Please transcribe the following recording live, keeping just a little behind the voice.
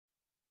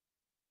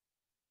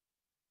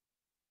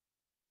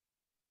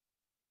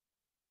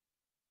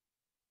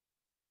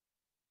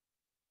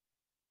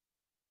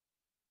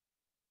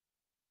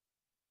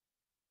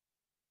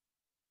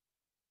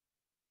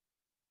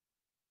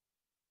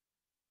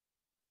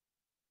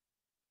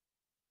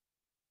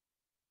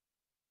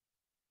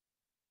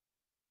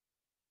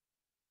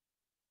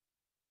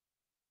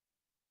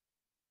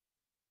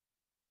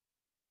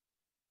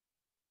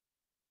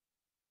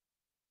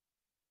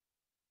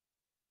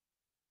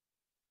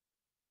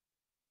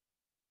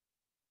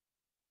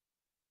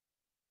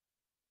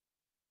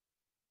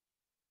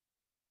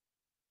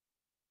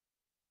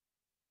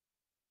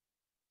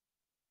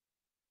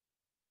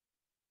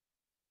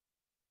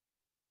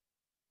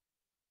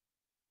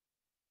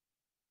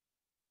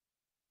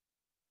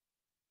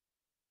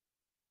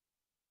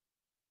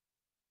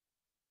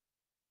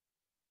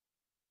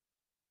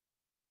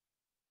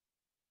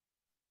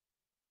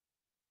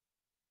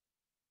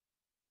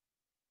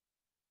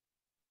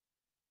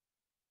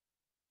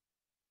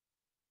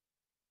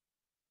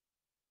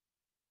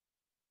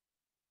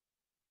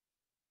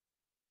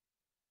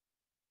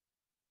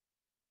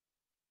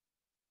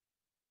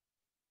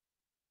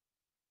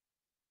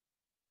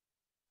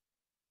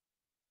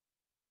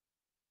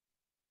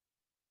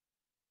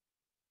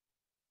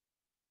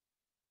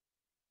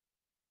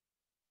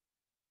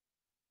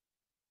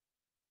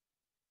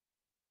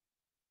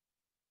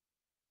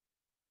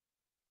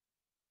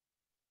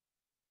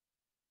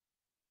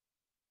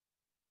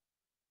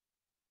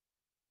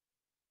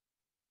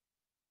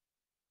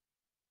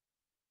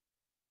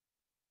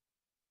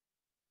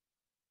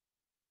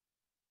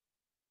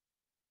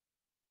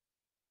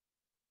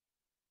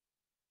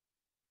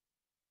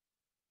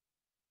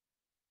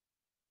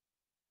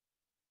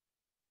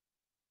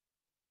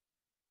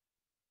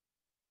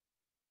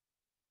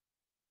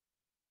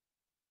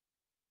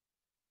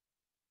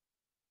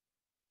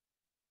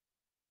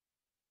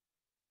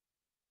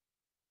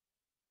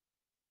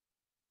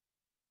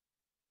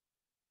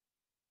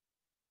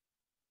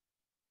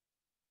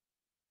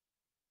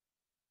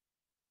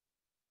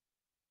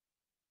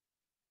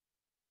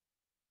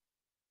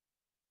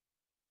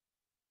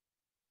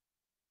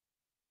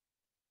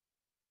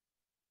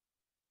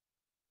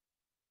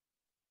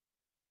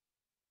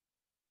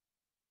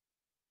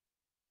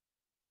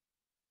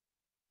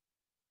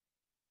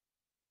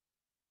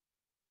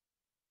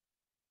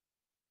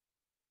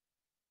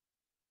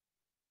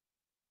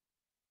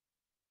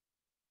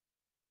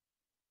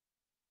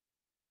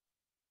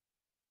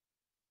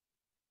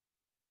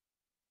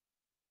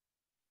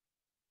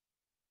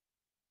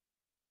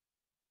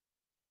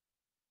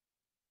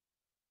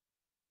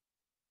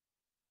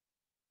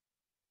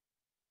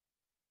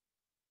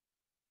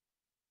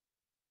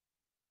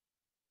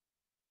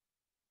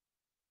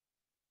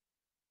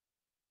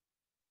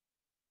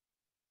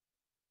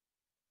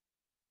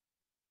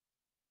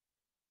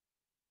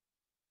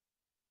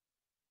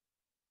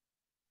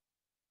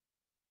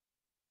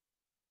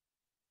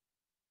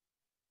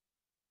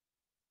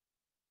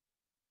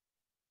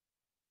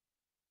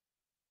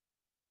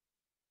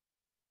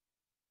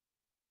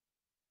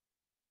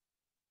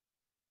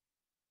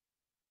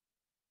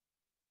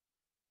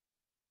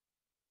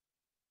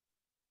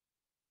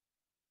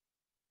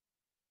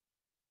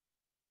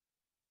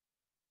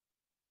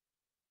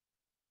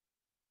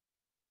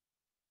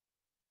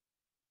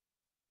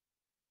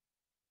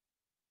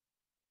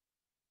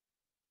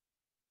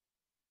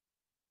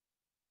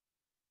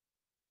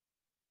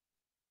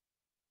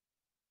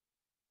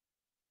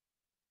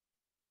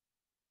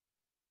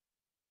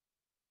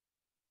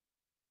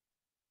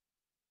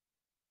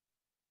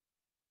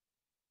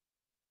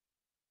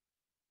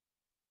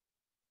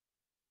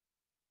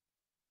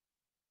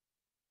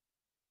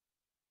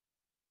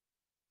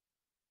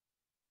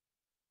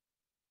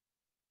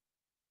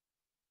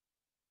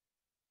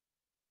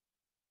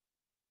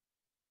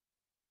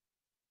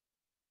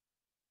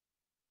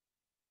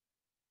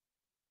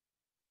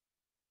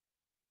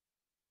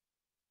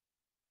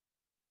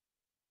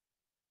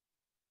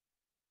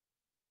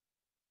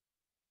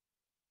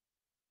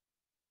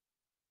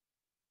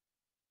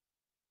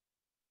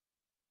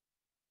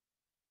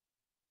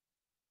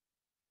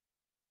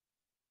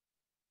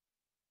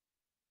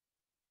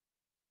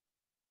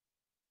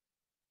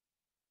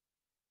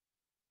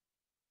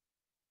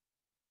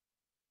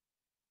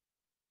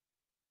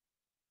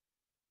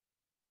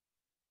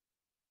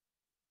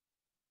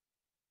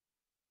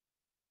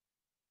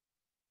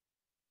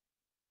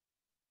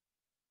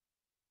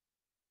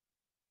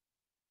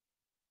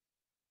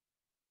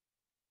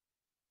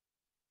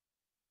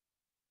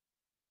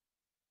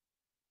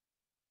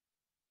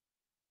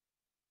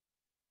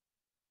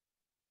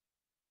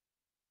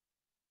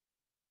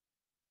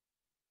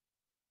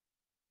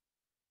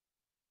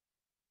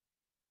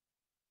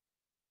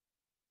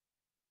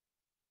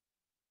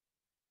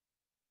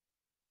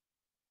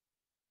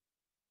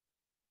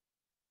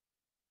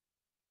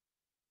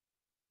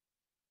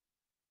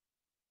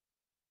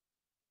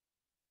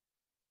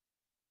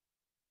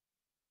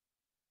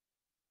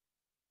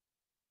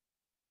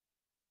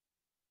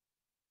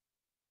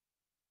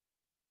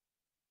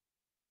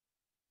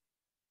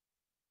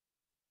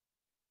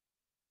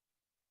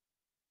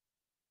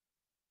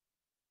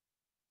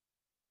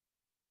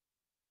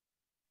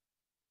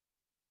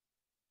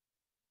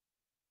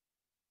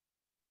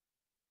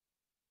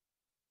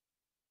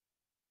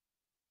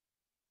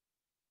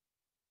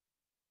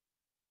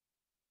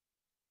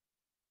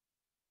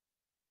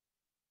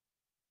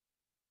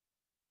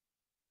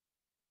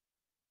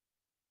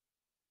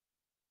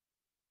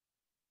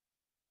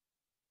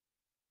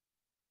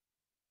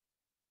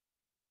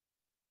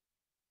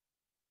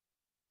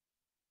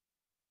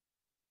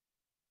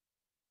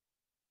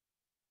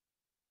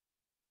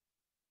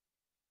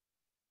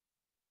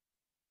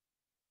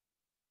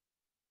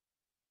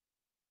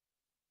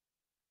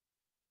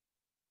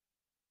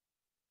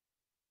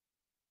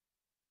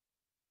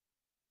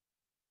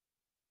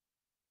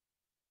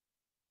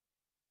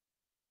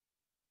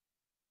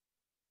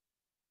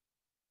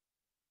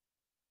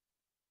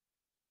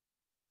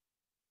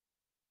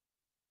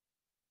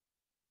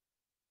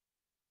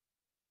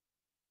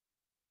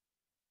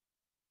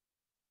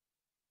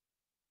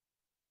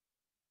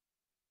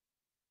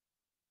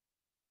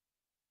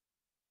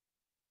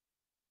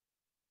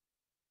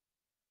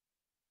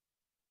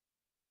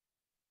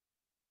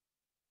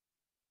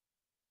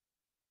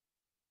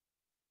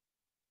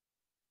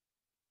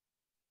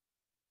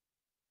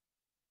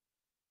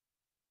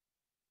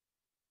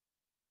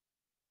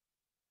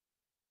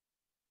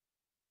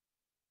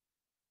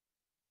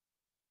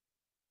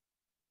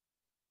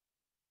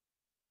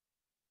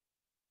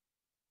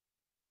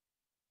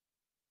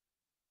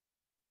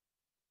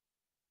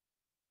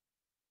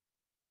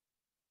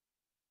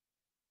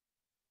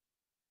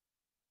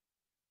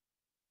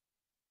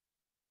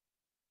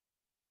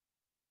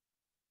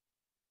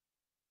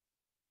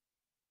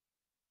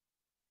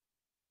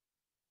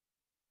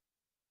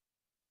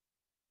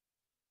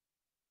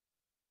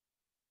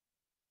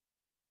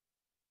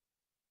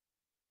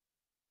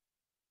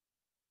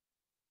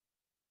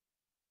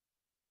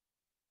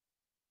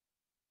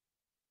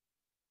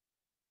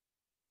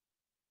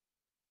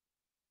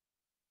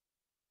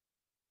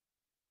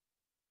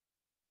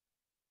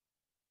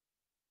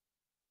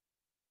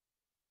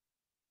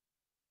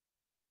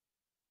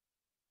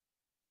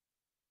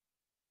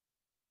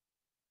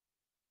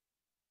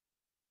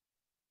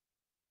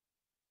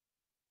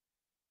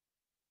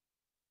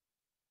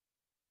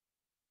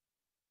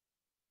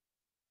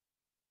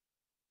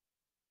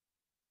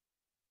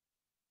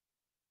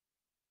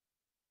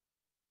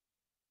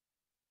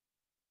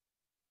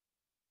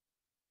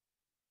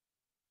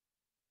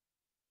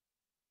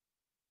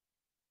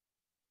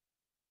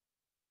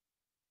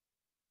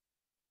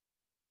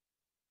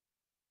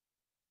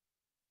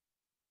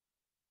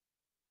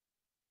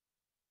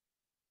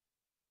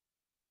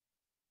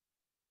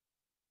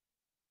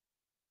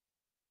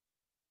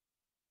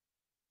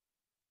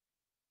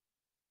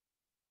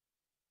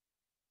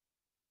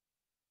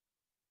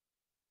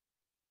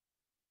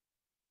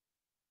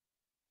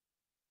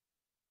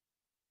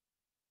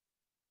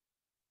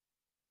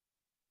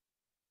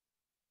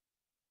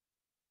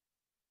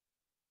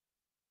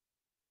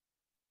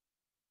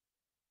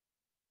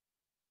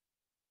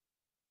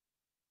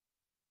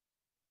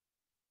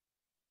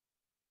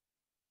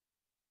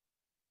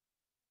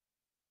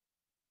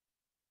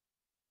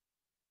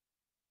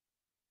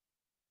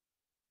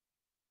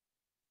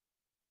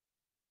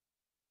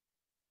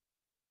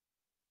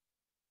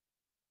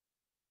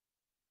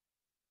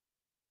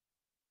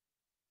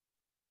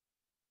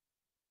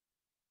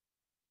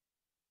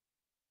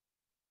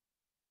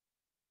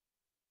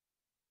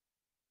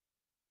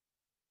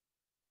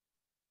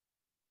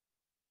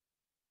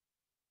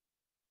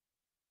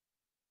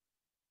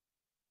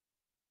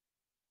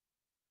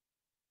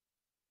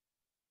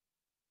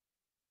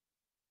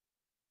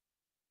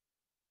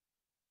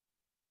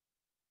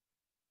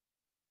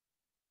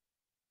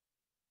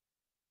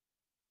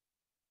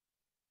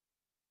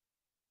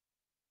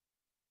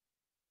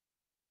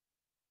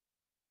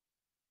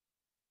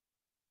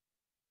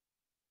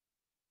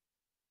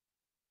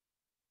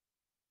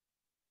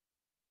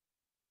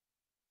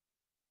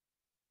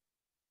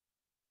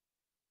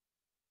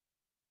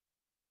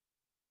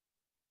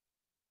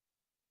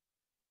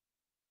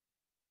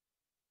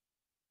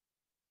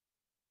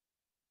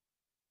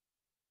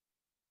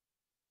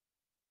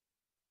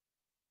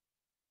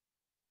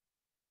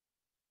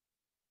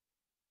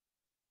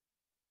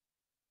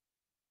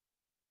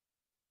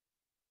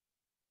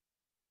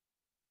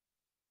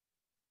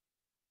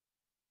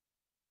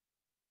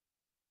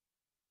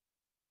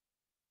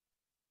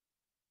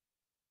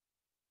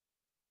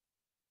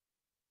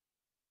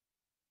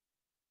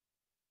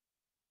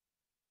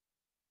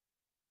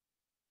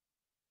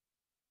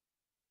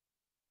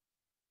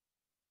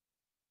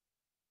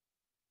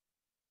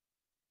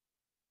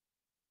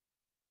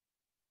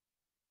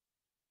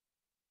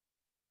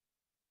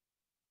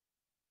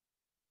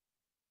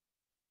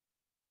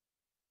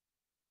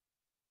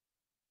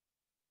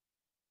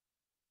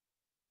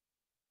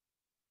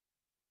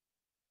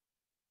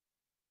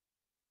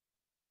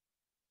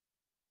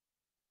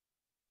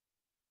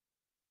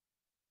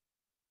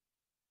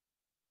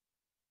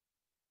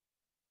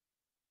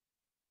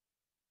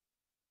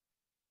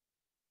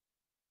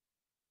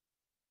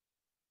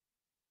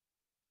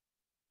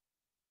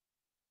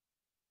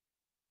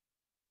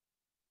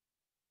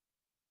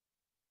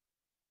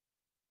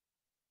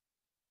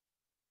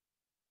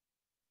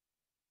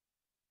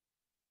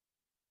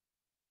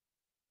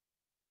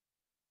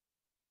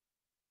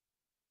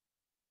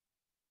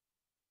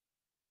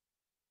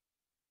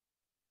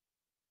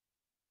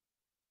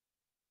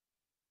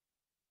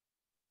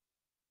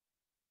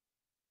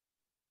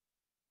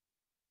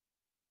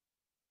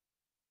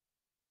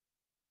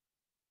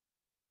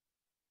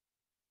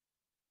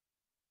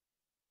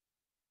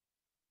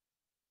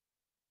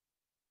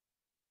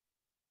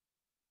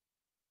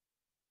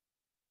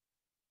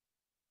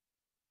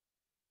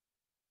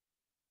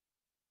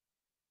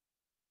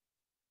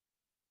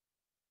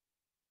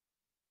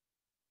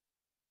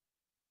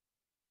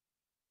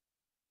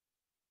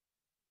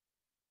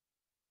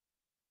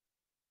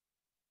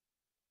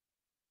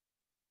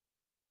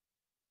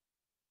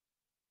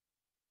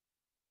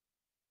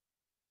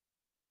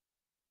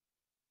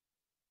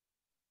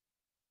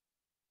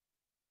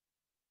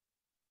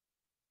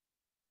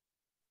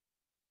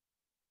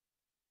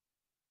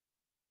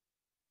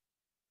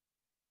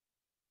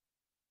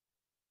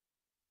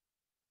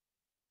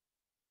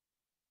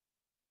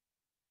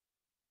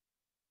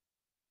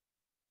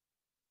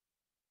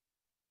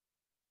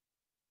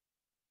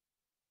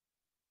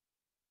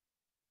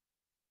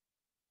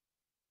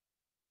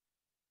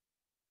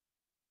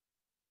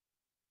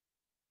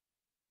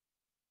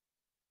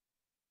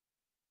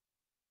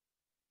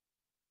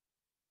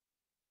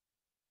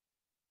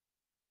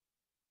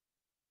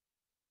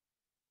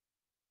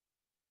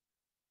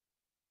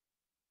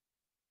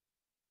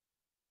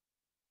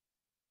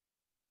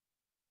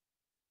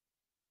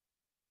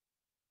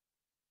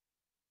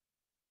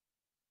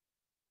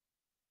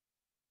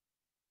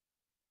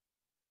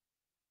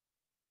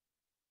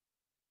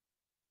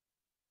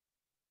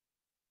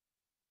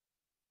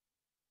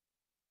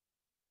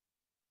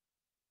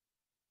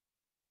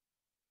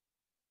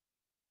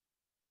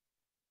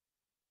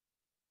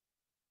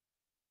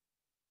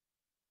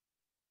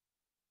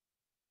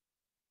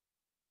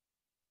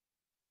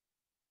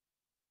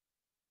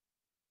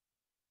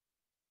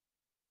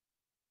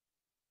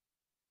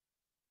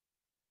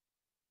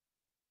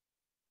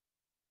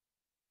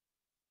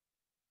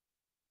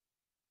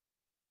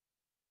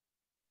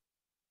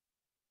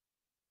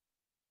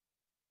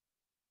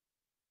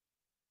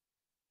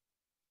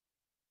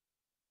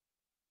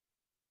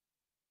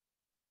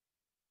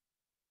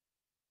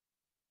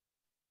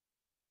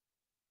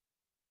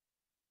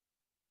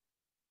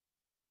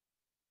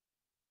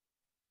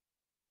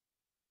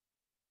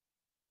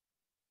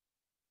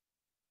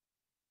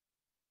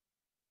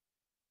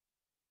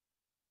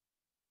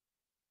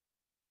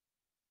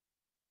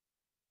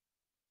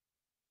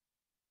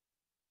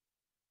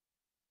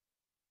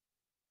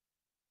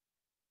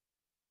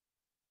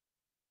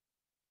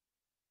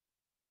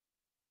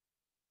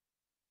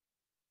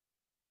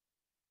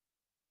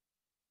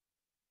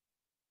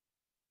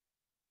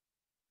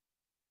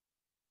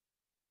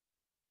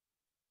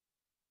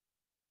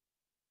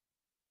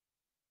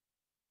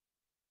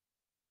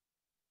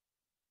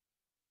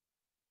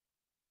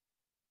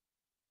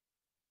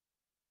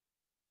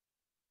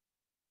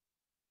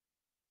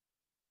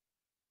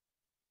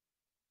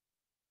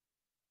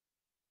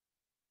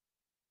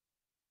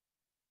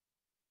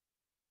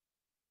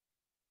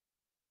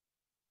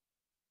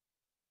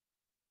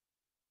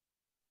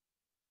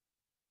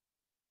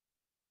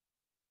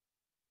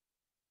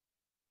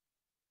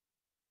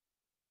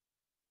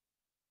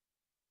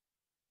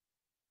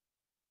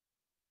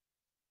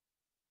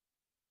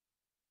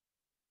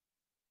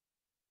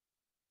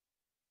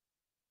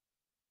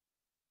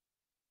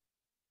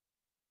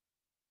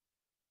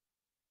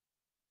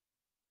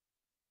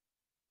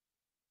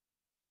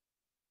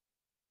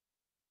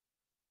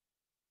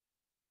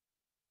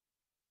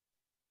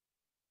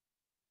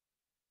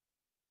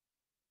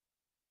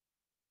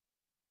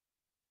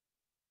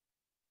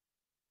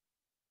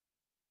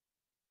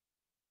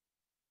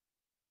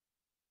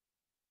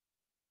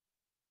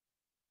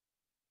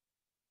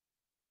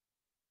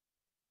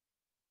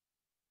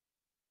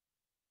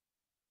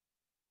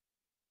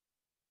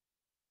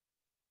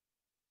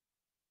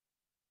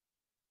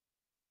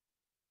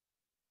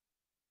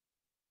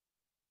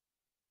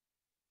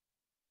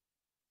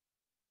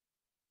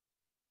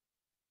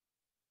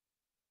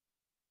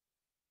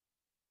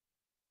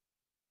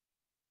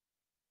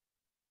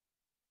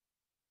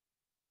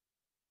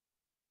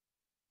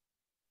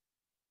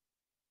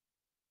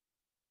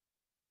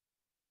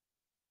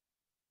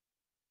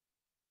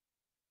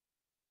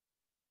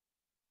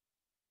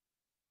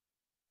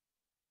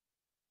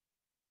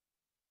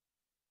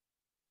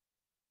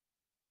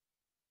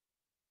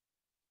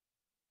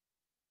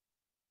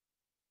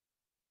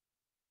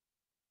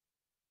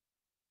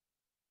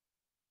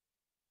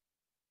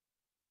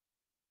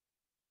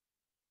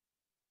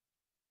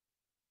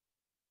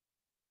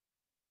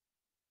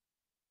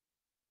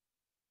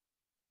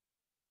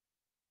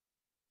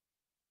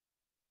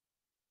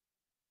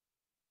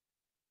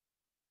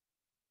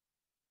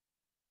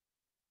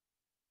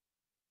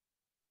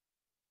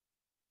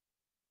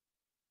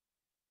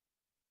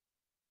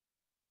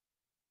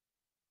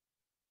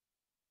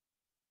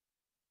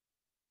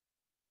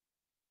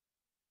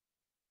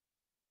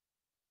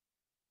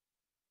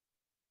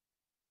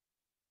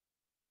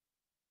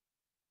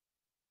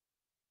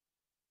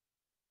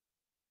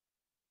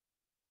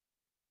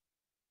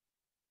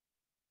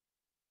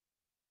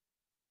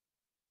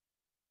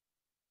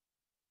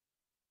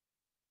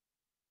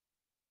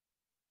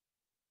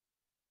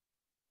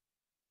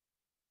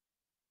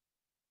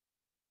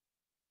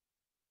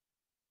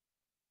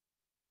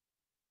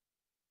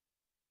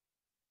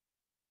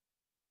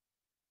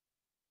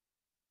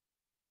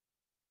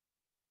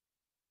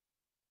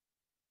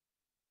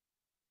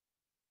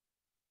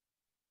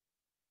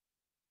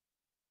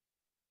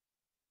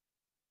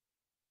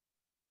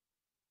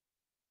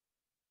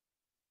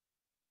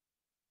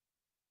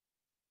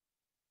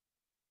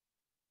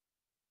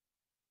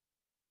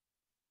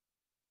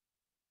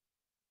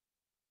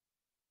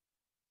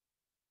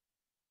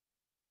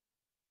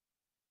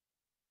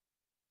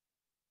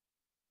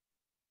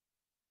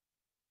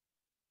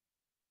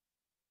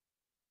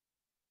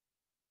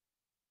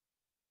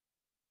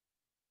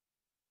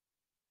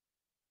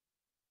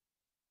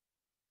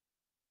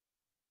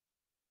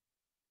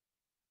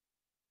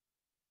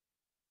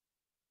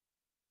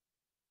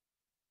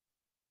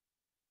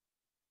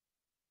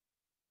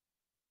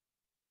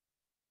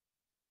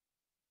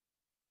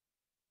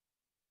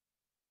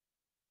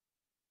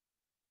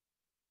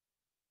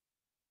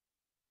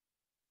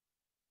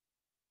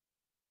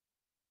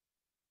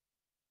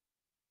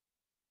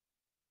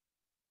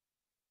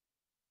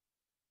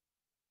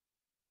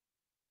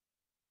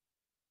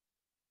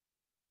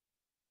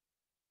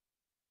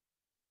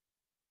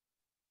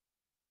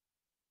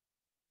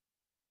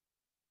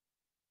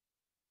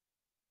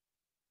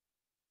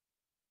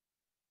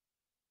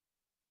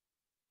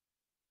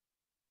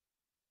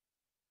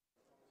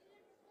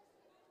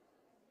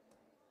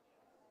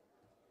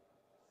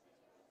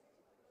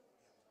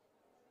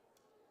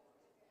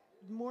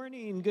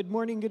morning. Good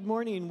morning. Good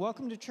morning.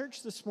 Welcome to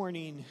church this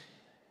morning.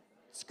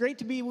 It's great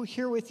to be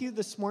here with you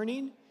this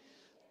morning.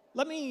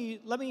 Let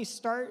me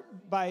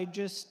start by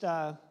just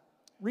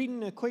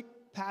reading a quick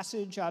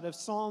passage out of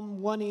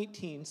Psalm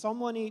 118. Psalm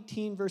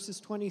 118,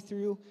 verses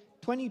 22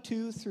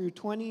 through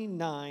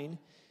 29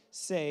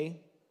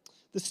 say,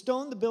 "The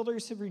stone the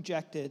builders have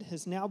rejected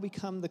has now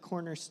become the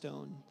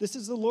cornerstone. This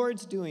is the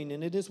Lord's doing,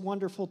 and it is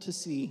wonderful to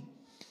see.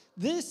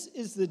 This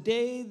is the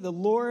day the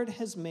Lord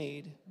has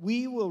made.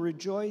 We will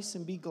rejoice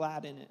and be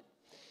glad in it.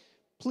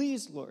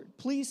 Please, Lord,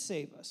 please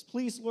save us.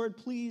 Please, Lord,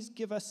 please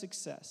give us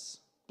success.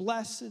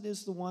 Blessed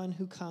is the one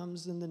who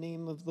comes in the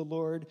name of the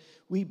Lord.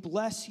 We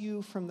bless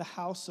you from the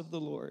house of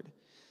the Lord.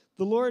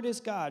 The Lord is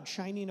God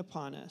shining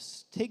upon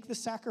us. Take the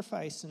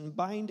sacrifice and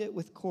bind it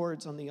with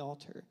cords on the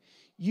altar.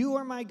 You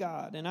are my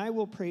God, and I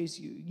will praise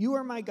you. You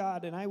are my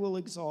God, and I will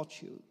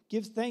exalt you.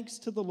 Give thanks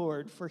to the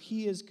Lord, for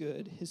he is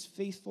good. His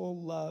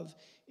faithful love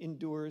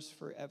endures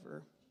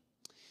forever."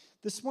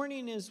 This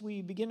morning, as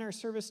we begin our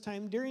service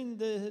time, during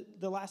the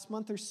last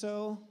month or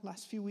so,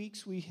 last few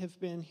weeks, we have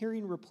been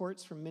hearing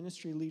reports from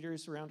ministry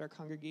leaders around our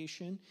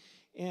congregation.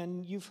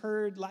 And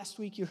last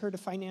week you heard a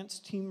finance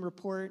team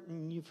report,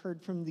 and you've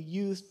heard from the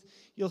youth.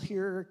 You'll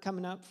hear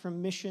coming up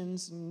from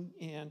missions,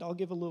 and I'll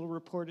give a little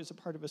report as a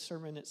part of a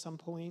sermon at some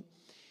point.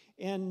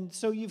 And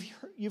so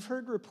you've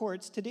heard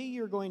reports. Today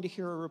you're going to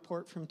hear a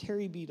report from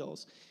Terry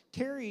Beatles.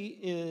 Terry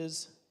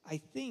is, I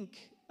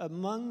think,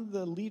 among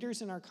the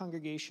leaders in our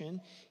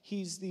congregation,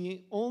 he's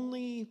the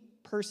only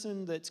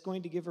person that's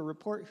going to give a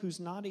report who's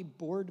not a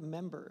board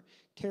member.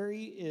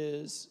 Terry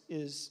is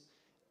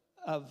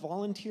a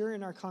volunteer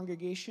in our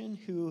congregation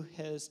who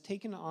has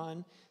taken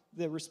on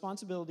the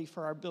responsibility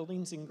for our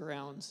buildings and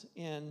grounds.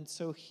 And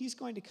so he's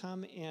going to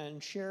come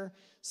and share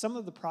some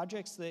of the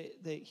projects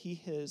that he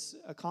has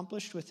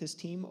accomplished with his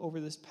team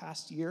over this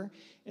past year.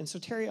 And so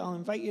Terry, I'll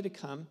invite you to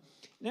come.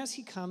 And as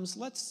he comes,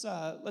 let's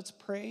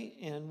pray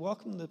and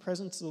welcome the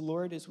presence of the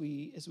Lord as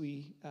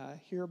we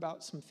hear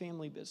about some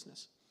family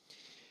business.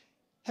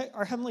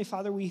 Our Heavenly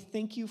Father, we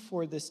thank you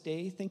for this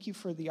day. Thank you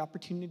for the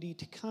opportunity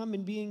to come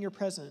and be in your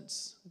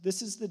presence.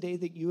 This is the day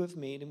that you have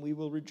made, and we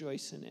will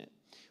rejoice in it.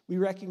 We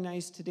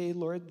recognize today,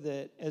 Lord,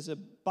 that as a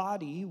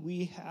body,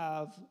 we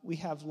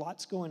have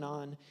lots going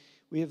on.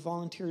 We have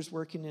volunteers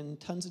working in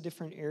tons of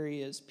different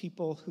areas,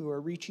 people who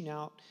are reaching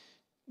out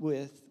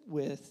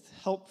with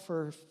help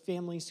for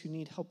families who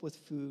need help with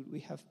food. We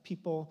have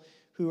people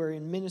who are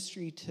in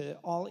ministry to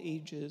all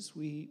ages.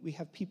 We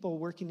have people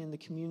working in the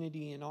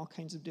community in all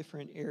kinds of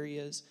different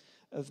areas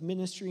of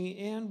ministry,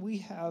 and we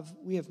have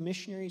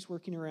missionaries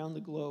working around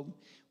the globe.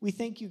 We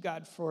thank you,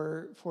 God,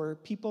 for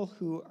people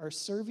who are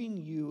serving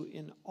you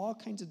in all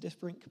kinds of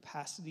different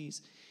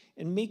capacities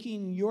and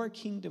making your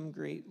kingdom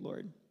great,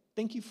 Lord.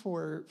 Thank you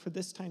for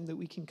this time that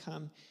we can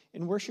come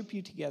and worship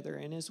you together.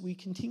 And as we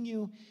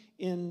continue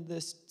in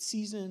this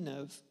season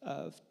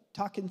of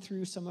talking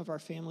through some of our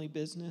family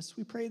business,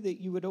 we pray that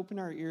you would open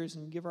our ears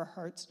and give our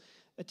hearts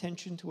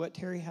attention to what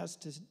Terry has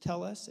to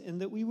tell us, and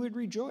that we would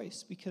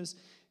rejoice because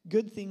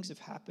good things have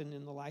happened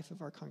in the life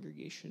of our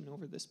congregation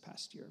over this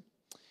past year.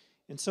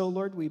 And so,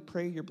 Lord, we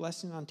pray your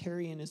blessing on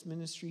Terry and his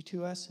ministry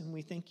to us, and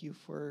we thank you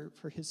for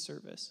his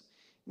service.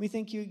 We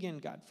thank you again,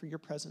 God, for your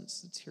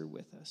presence that's here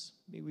with us.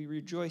 May we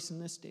rejoice in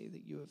this day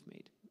that you have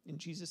made. In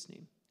Jesus'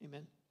 name,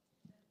 amen.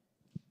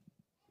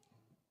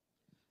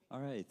 All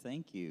right,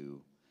 thank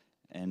you.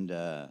 And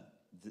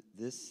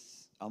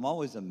I'm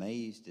always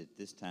amazed at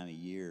this time of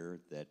year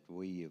that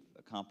we have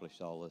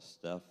accomplished all this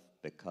stuff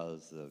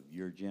because of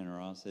your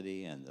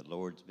generosity, and the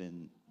Lord's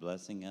been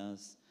blessing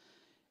us.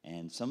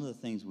 And some of the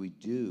things we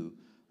do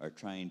are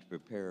trying to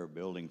prepare our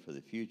building for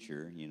the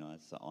future. You know,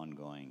 it's the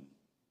ongoing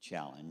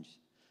challenge.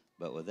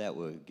 But with that,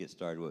 we'll get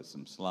started with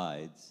some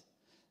slides.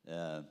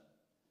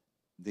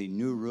 The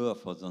new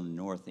roof was on the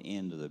north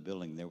end of the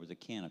building. There was a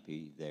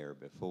canopy there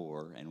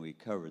before, and we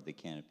covered the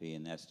canopy,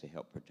 and that's to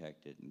help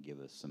protect it and give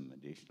us some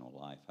additional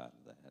life out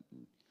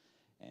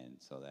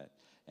of that.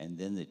 And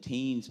then the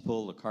teens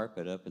pulled the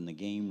carpet up in the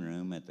game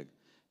room at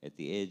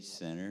the Edge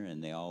Center,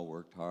 and they all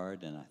worked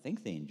hard, and I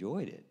think they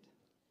enjoyed it.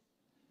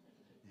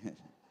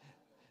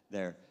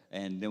 There,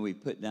 and then we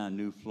put down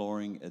new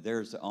flooring.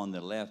 There's on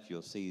the left,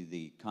 you'll see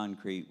the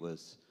concrete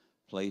was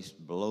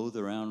placed below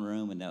the round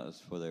room, and that was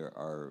for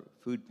our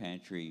food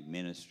pantry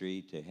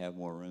ministry to have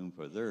more room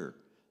for their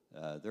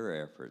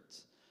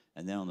efforts.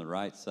 And then on the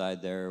right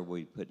side there,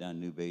 we put down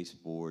new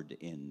baseboard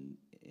in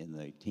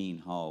the teen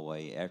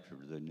hallway after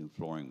the new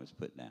flooring was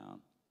put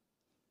down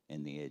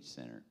in the Edge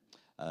Center.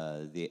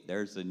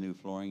 There's the new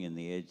flooring in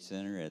the Edge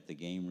Center at the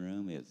game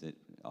room. Is it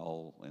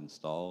all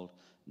installed?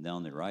 And then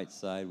on the right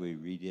side, we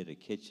redid a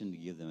kitchen to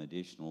give them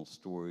additional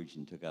storage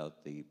and took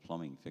out the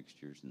plumbing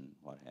fixtures and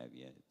what have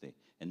you.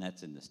 And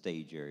that's in the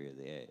stage area of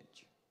the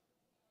Edge.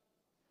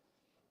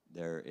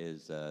 There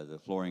is the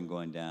flooring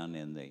going down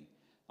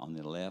on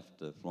the left,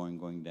 the flooring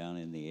going down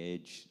in the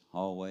Edge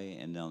hallway,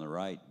 and on the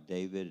right,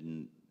 David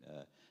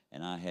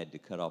and I had to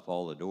cut off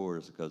all the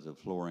doors because the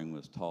flooring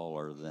was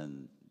taller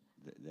than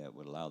that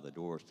would allow the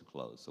doors to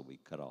close, so we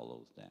cut all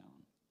those down.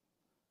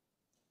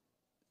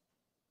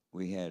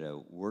 We had a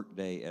work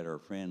day at our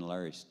friend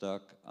Larry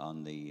Stuck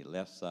on the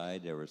left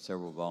side. There were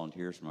several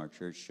volunteers from our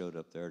church showed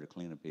up there to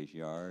clean up his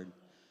yard.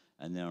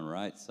 And then on the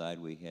right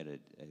side, we had a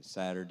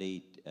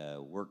Saturday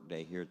work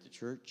day here at the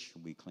church.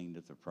 We cleaned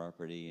up the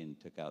property and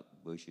took out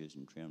bushes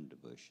and trimmed the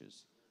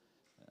bushes.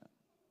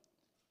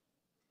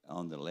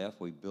 On the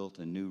left, we built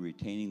a new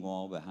retaining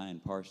wall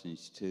behind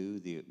Parsonage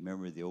 2.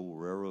 Remember the old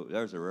railroad?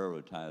 There's the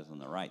railroad ties on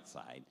the right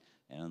side,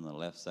 and on the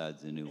left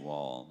side's the new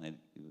wall, and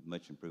it was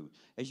much improved.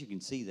 As you can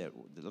see, it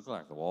looked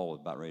like the wall was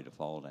about ready to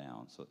fall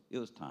down, so it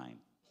was time.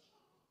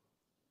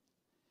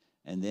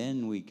 And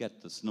then we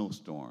got the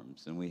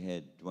snowstorms, and we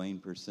had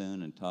Dwayne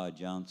Pursoon and Todd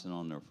Johnson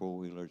on their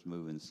four-wheelers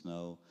moving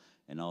snow,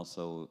 and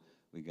also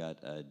we got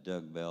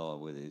Doug Bell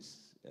with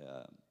his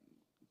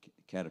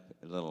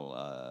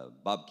little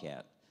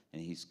bobcat,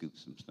 and he scooped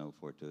some snow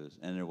for it to us.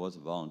 And there was a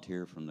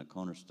volunteer from the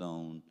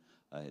Cornerstone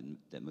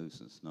that moved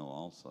some snow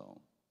also.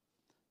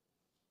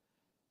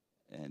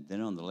 And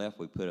then on the left,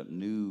 we put up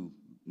new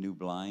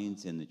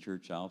blinds in the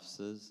church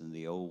offices, and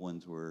the old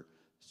ones were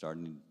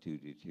starting to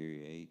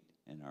deteriorate.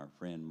 And our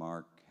friend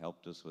Mark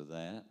helped us with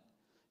that,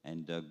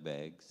 and Doug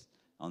Beggs.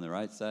 On the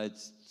right side,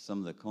 some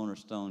of the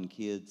Cornerstone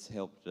kids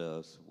helped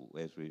us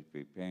as we were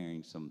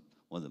preparing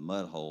one of the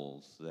mud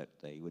holes that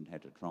they wouldn't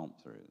have to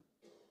tromp through.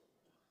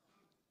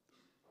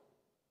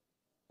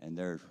 And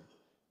there's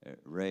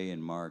Ray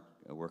and Mark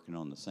working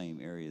on the same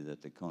area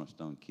that the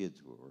Cornerstone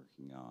kids were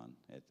working on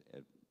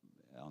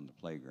on the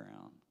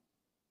playground.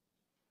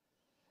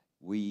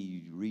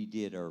 We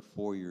redid our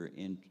foyer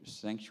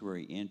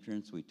sanctuary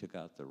entrance. We took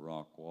out the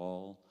rock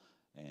wall,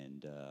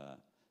 and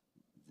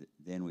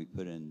then we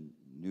put in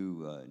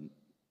new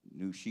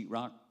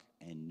sheetrock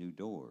and new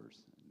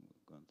doors. And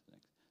we'll go on to the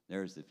next.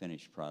 There's the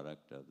finished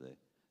product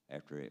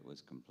after it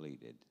was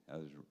completed.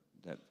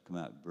 That come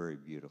out very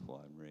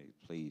beautiful. I'm really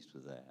pleased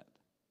with that.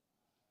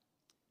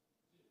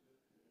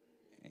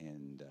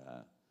 And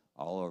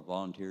all our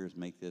volunteers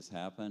make this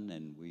happen,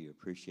 and we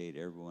appreciate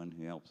everyone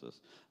who helps us.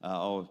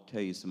 I'll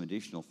tell you some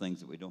additional things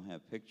that we don't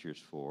have pictures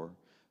for.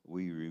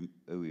 We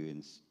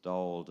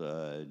installed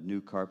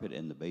new carpet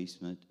in the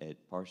basement at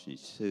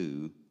Parsonage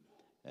 2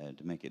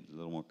 to make it a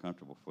little more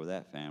comfortable for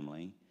that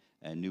family.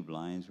 New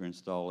blinds were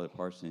installed at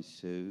Parsonage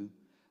 2.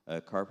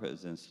 Carpet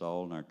was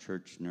installed in our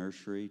church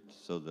nursery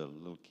so the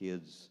little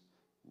kids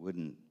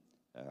wouldn't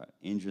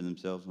injure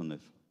themselves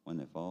when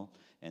they fall.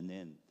 And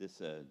then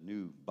this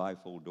new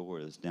bifold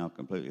door that's now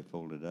completely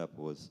folded up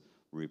was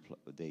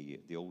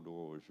the old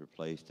door was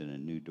replaced and a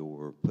new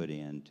door put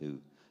in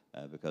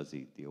because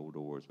the old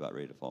door was about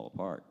ready to fall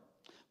apart.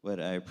 But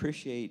I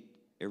appreciate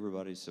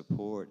everybody's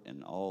support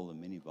and all the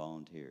many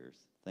volunteers.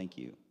 Thank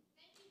you.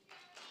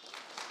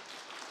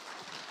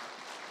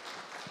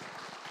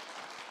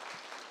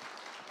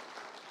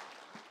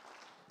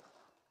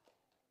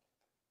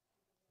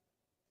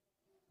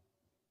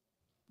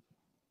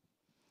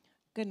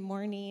 Good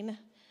morning.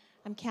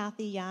 I'm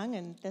Kathy Young,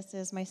 and this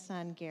is my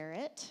son,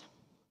 Garrett.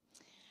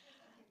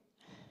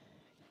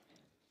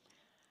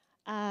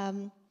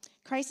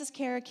 Crisis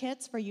care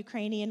kits for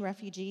Ukrainian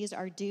refugees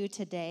are due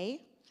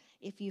today.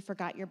 If you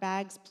forgot your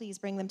bags, please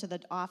bring them to the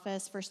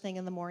office first thing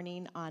in the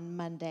morning on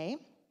Monday.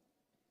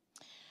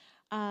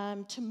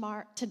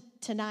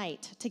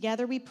 Tonight,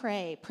 Together We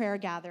Pray, prayer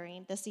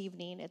gathering this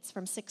evening. It's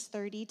from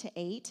 6:30 to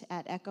 8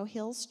 at Echo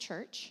Hills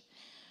Church.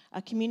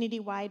 A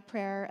community-wide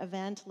prayer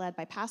event led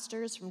by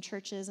pastors from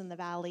churches in the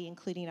valley,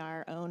 including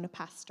our own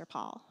Pastor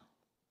Paul.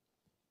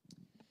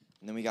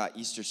 And then we got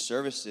Easter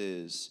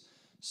services.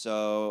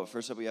 So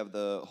first up, we have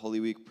the Holy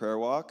Week prayer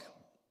walk,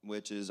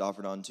 which is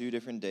offered on 2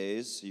 different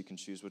days, so you can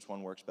choose which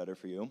one works better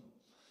for you.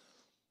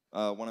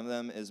 One of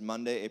them is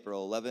Monday,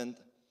 April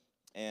 11th,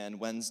 and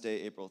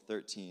Wednesday, April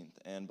 13th,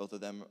 and both of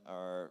them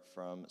are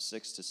from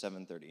 6 to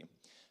 7:30.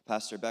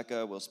 Pastor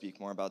Becca will speak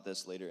more about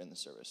this later in the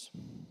service.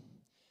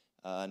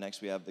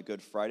 Next, we have the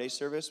Good Friday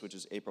service, which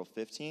is April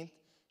 15th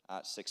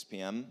at 6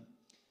 p.m.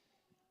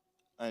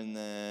 And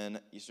then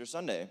Easter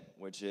Sunday,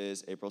 which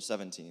is April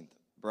 17th.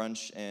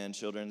 Brunch and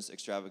children's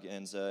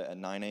extravaganza at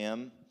 9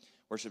 a.m.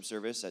 Worship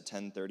service at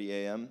 10:30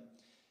 a.m.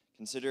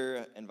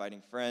 Consider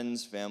inviting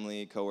friends,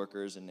 family,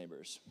 coworkers, and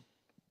neighbors.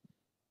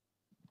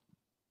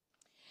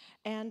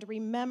 And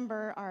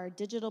remember our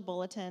digital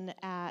bulletin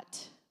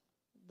at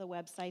the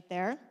website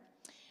there.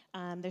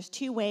 There's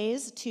 2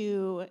 ways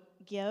to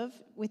give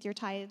with your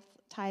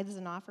tithes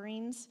and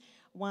offerings.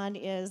 One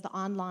is the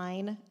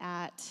online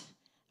at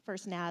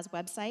First Naz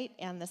website,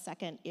 and the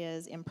second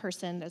is in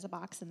person. There's a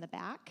box in the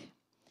back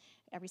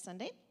every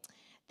Sunday.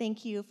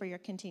 Thank you for your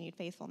continued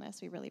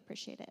faithfulness. We really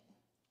appreciate it.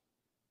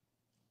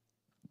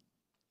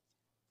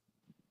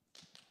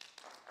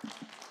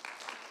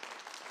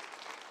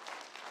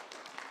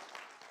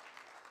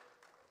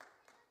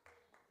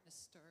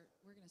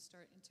 We're going to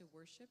start into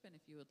worship, and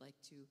if you would like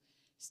to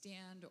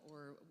stand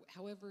or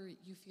however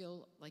you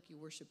feel like you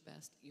worship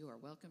best, you are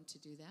welcome to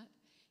do that.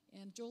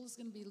 And Joel is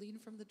going to be leading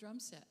from the drum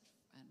set,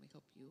 and we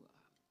hope you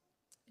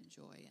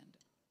enjoy and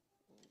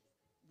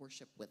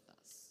worship with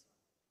us.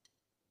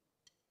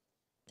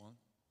 1,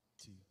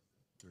 2,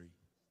 3,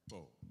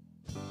 4.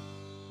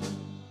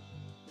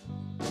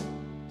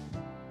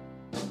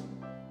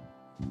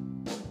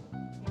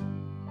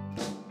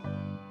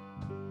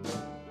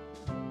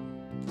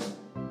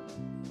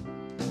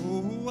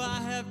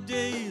 have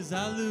days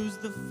I lose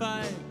the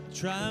fight,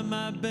 try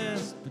my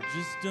best, but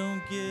just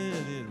don't get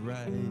it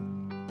right.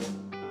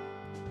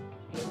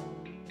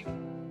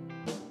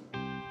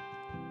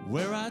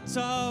 Where I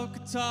talk a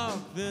talk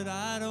that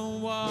I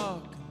don't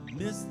walk,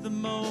 miss the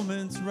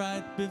moments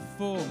right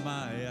before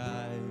my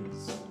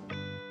eyes.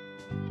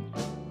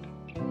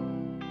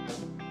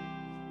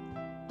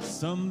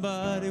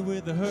 Somebody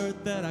with a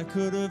hurt that I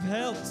could have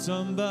helped,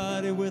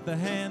 somebody with a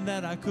hand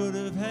that I could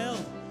have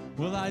held.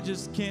 Well, I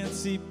just can't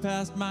see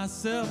past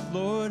myself.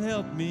 Lord,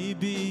 help me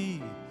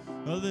be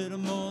a little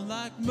more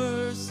like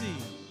mercy,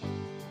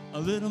 a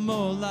little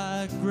more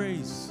like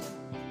grace,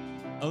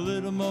 a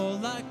little more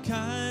like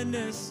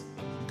kindness,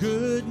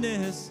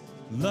 goodness,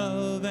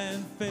 love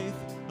and faith,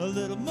 a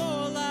little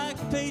more like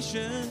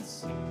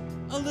patience,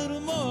 a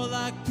little more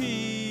like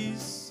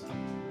peace,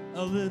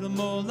 a little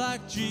more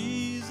like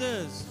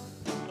Jesus,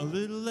 a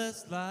little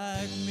less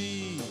like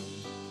me.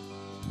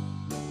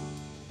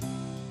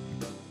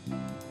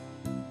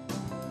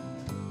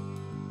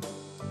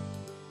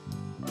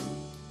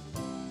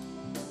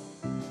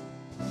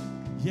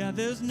 Yeah,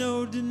 there's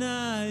no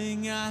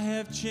denying I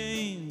have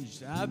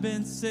changed. I've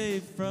been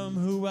saved from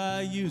who I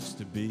used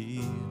to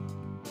be.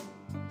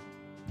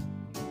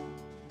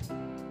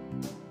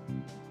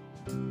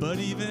 But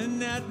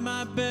even at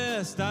my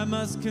best, I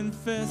must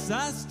confess,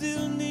 I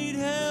still need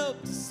help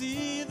to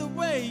see the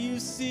way you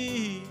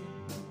see.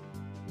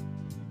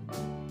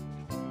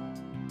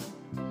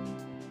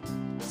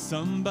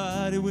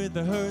 Somebody with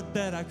a hurt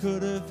that I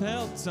could have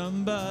helped,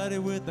 somebody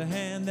with a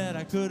hand that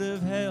I could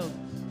have held.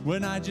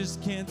 When I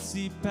just can't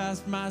see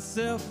past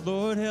myself,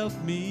 Lord, help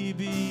me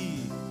be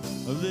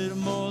a little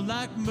more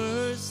like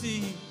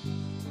mercy,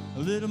 a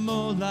little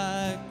more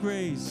like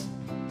grace,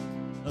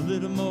 a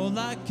little more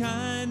like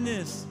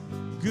kindness,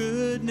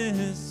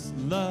 goodness,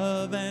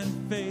 love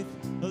and faith,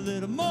 a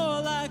little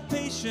more like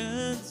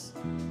patience,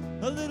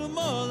 a little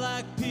more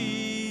like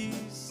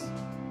peace,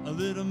 a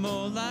little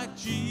more like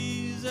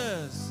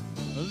Jesus,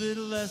 a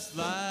little less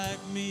like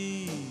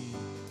me.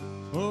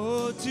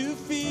 Oh, to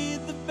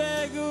feed the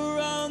beggar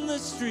on the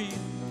street,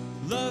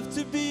 love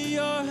to be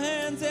your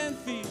hands and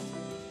feet,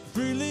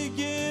 freely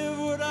give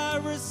what I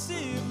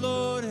receive,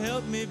 Lord,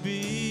 help me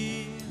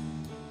be.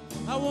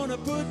 I want to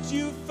put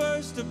you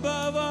first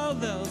above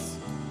all else,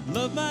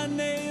 love my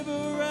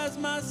neighbor as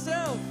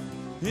myself,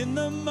 in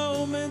the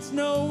moments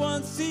no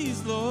one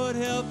sees, Lord,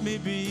 help me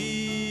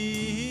be.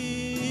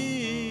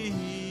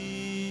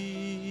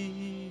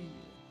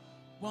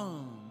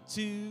 1,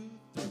 2,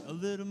 3, a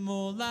little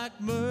more like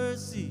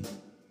mercy,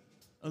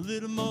 a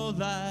little more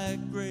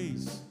like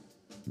grace,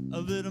 a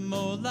little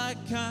more like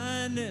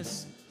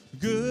kindness,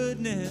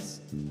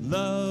 goodness,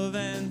 love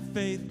and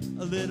faith,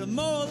 a little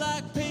more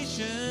like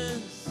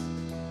patience,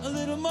 a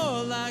little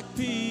more like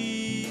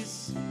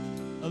peace,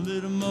 a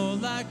little more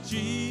like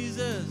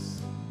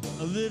Jesus,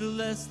 a little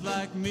less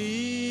like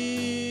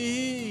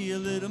me, a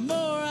little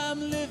more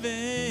I'm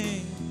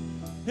living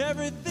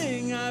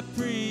everything I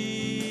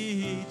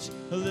preach,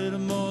 a little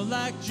more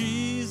like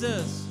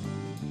Jesus,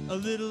 a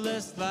little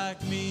less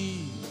like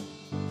me.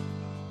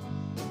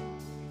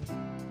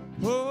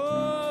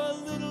 Oh,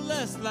 a little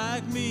less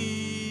like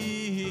me.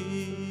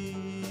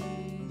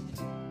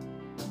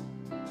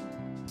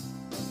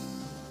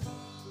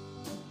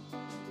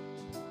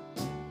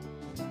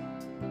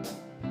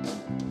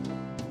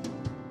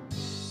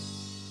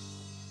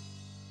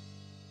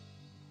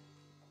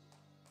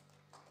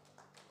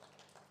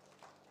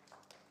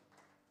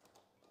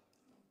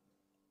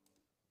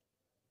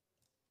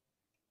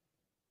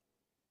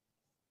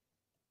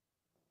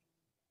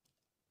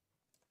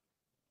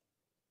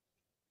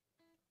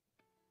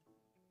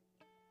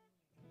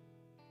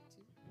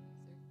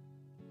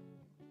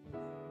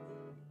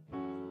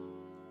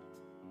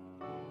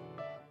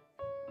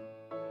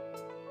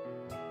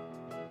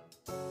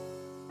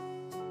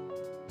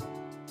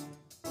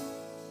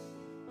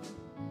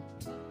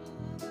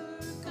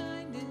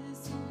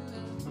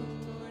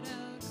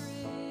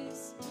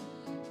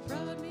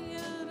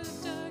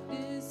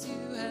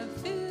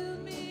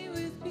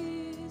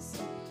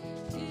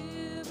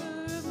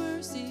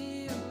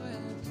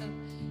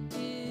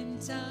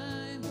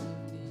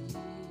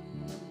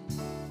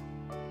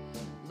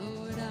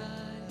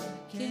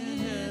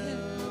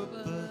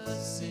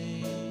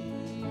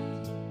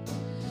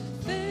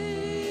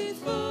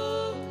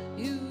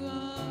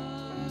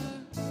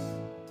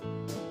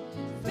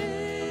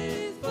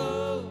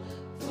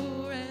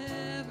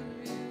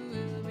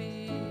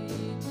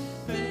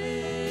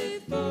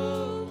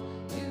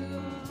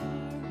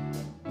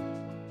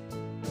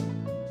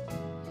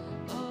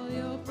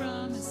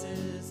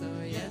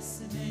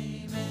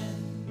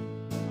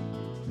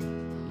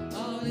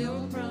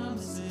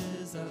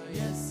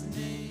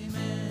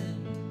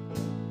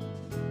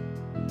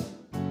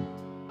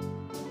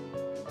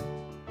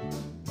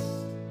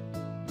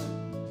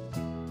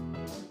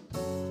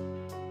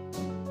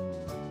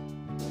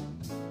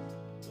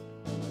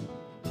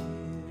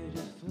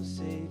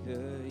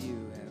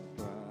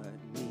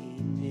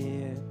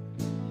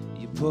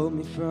 pulled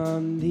me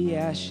from the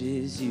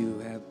ashes. You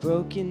have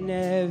broken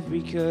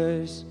every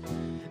curse.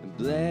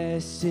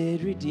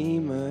 Blessed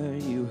Redeemer,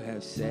 you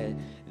have set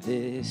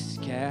this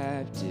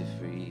captive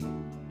free.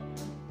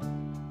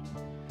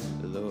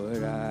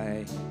 Lord,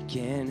 I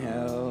can't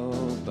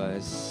help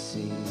but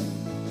sing.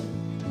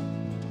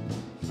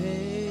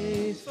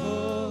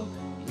 Faithful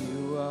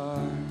you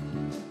are,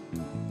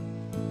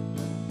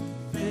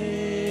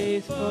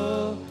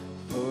 faithful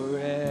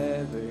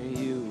forever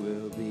you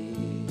will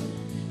be.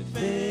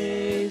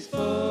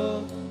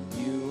 Faithful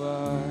you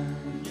are.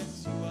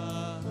 Yes, you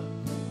are.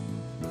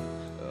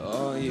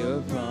 All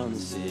your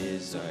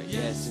promises are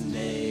yes and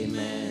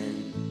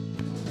amen.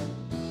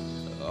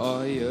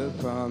 All your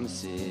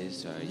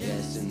promises are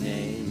yes and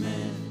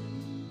amen.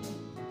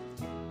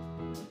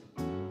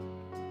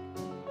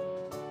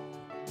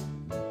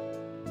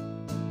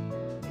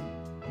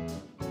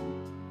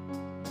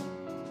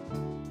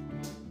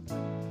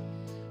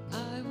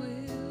 I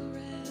will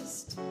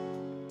rest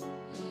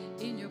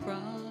in your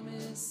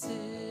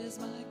promises.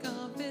 My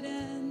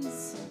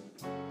confidence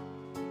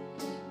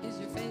is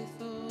your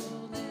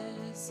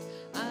faithfulness.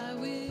 I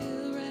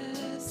will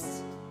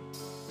rest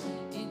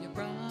in your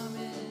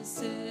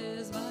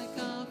promises. My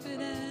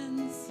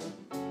confidence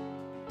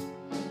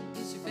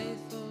is your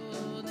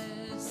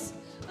faithfulness.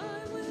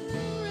 I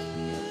will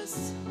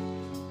rest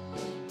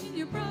in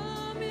your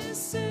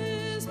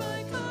promises.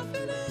 My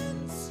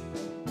confidence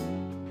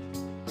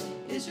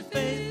is your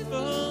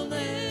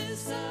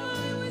faithfulness.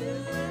 I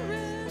will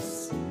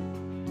rest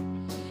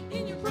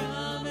in your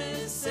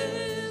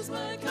promises.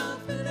 My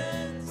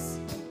confidence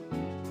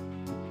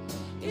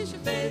is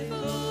your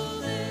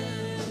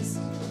faithfulness.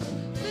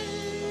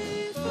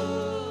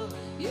 Faithful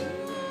you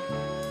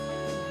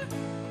are,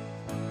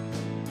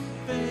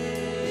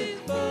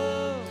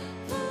 faithful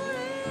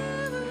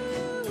forever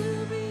you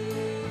will be.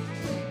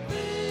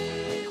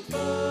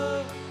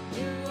 Faithful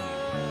you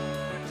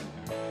are.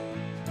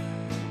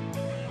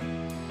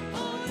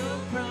 All your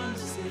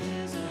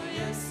promises are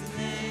yes and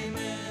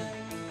amen.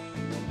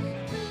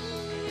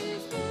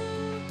 Faithful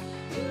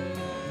you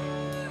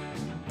are.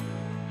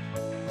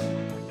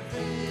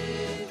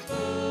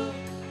 Faithful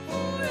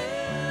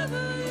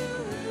forever you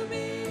will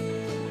be.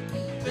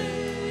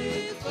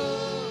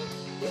 Faithful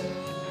you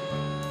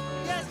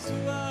are. Yes, you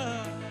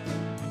are.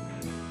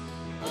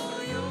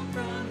 All your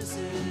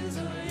promises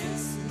are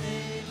yes and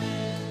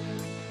amen.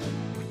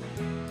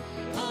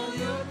 All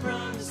your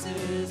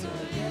promises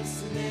are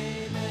yes and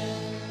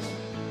amen.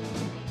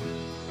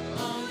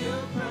 All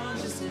your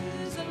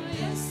promises are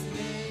yes and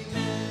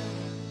amen.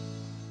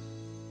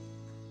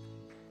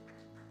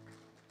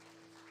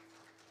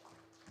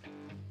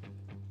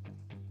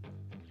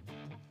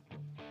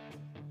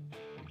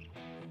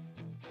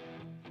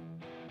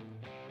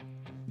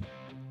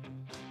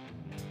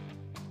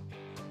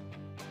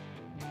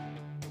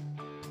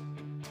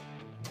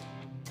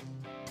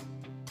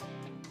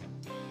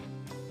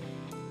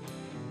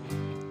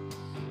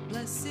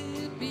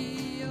 Blessed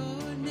be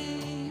your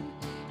name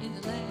in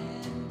the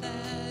land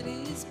that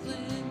is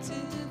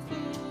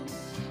plentiful,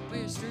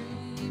 where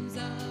streams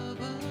of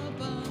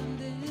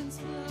abundance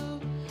flow.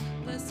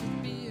 Blessed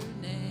be your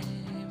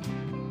name.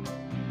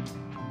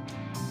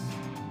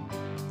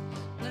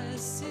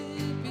 Blessed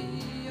be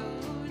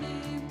your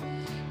name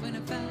when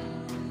I'm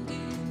found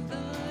in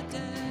the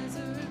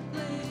desert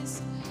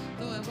place.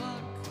 Though I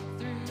walk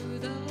through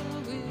the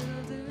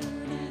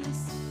wilderness,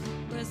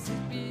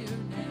 blessed be your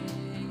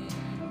name.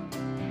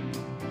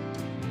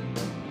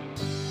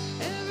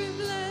 Every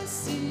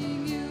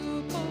blessing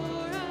you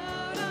pour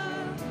out,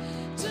 I'll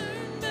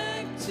turn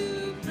back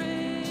to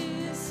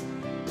praise.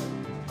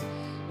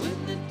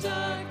 When the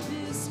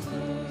darkness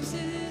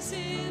closes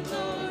in,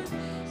 Lord,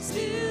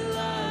 still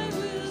I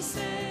will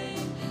say,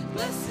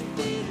 blessed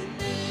be the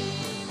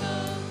name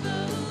of the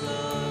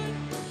Lord.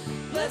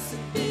 Blessed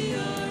be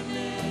your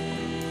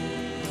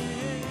name.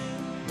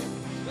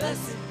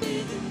 Blessed be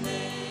the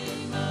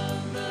name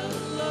of the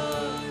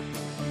Lord.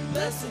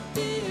 Blessed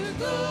be your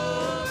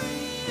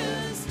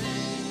glorious name.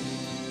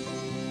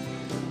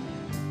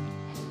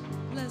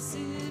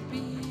 Blessed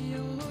be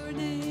your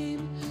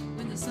name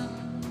when the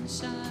sun's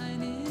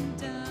shining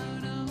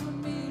down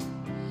on me,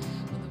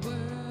 when the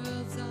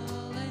world's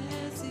all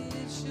as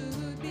it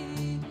should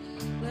be.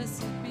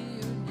 Blessed be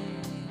your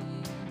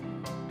name.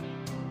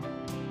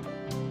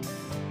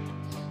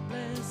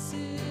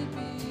 Blessed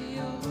be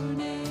your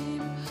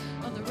name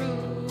on the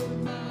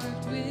road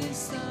marked with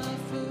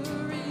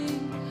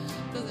suffering,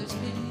 though there's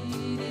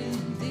pain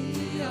in the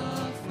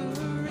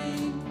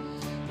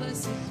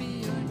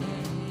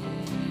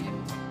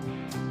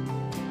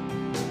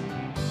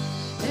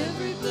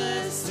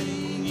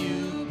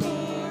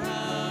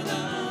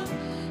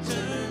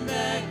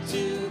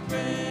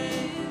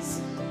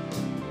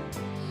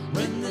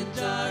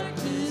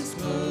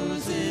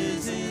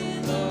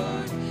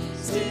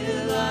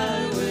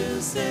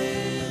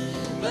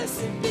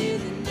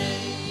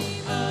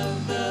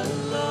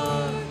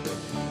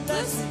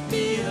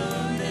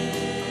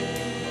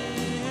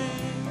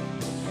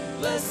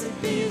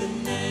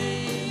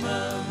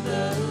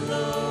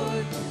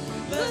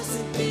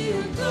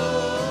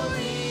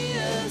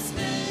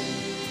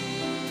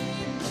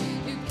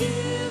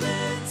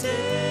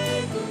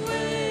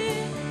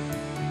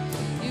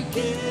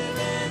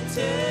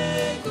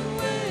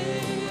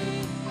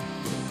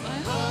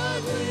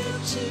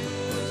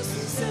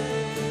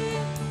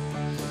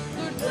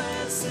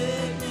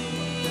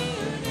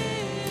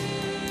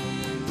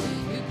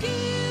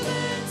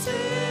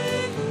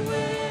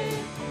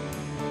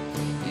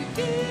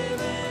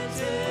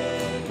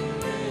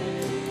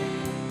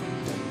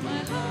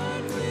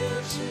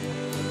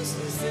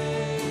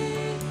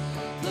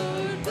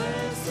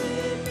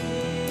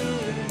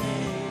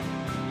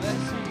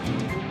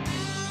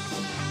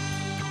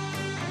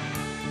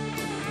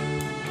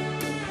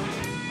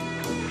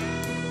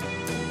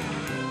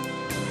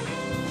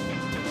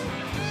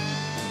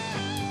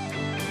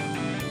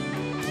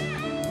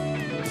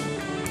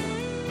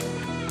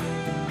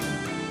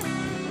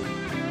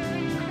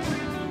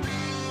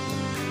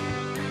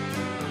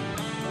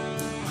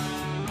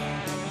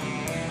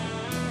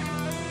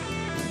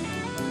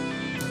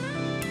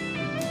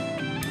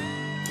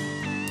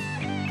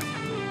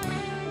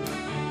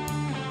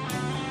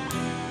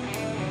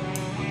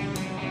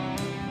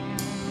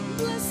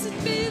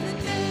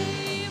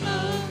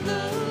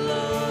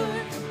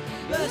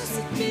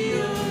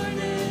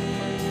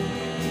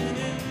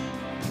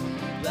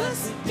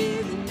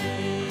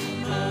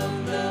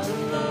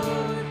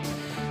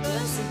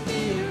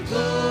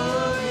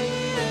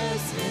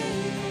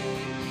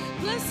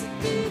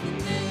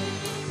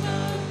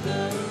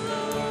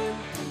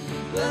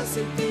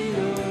Blessed be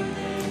your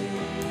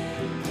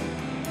name.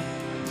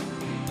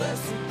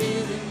 Blessed be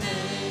the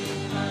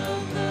name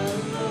of the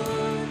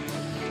Lord.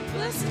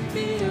 Blessed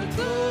be your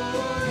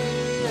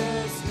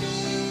glorious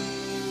name.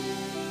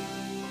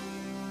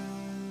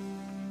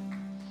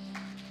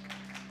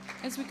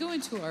 As we go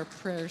into our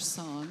prayer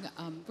song,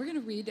 we're going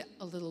to read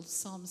a little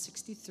Psalm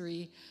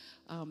 63,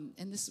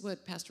 and this is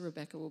what Pastor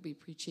Rebecca will be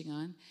preaching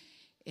on.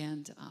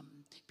 And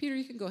Peter,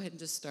 you can go ahead and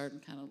just start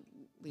and kind of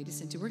lead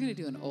us into. We're going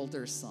to do an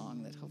older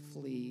song that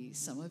hopefully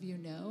some of you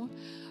know.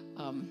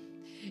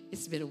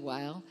 It's been a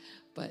while,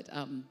 but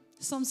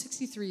Psalm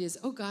 63 is,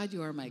 "Oh God,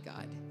 you are my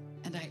God,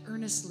 and I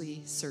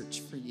earnestly search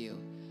for you.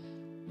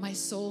 My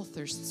soul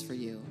thirsts for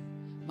you.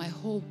 My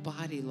whole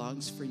body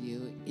longs for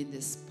you in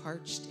this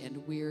parched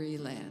and weary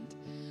land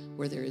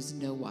where there is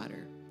no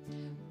water.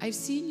 I've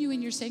seen you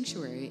in your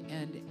sanctuary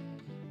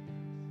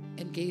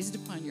and gazed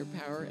upon your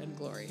power and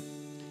glory.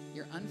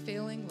 Your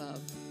unfailing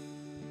love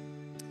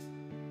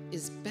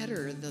is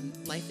better than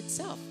life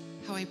itself.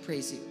 How I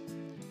praise you.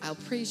 I'll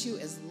praise you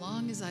as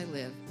long as I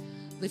live,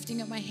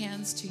 lifting up my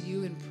hands to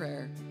you in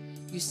prayer.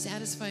 You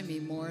satisfy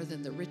me more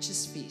than the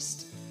richest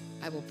feast.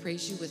 I will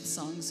praise you with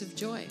songs of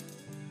joy.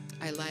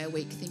 I lie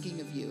awake thinking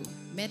of you,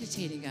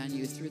 meditating on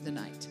you through the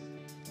night.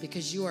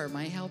 Because you are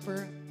my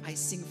helper, I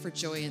sing for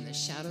joy in the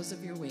shadows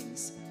of your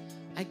wings.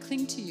 I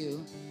cling to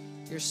you,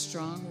 your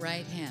strong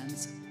right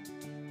hands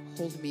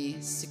hold me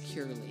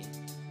securely."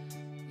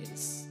 That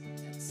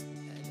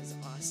is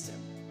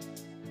awesome.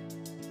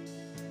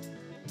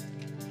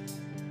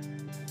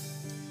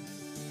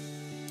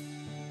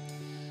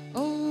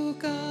 Oh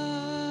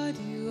God,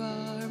 you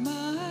are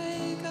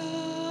my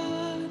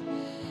God,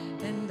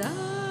 and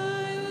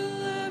I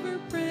will ever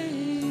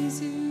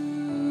praise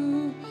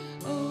you.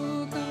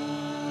 Oh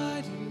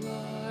God, you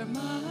are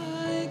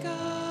my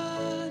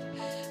God,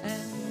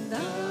 and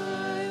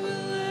I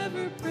will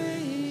ever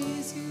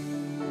praise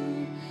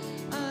you.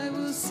 I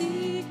will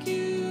seek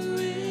you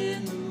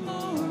in the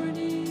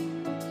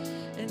morning,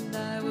 and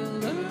I will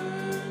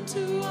learn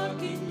to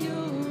walk in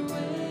your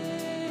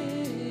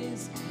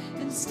ways.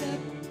 And step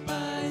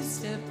by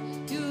step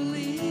you'll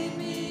lead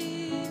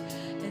me,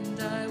 and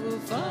I will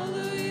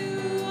follow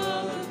you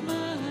all of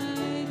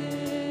my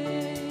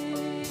days.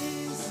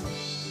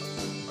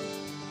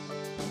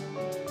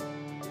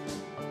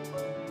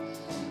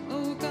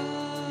 Oh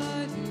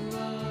God, you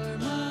are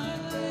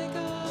my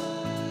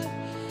God,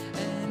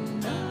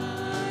 and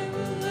I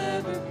will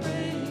ever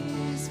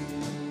praise you.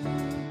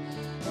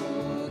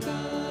 Oh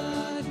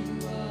God, you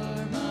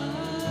are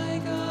my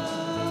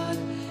God,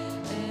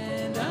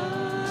 and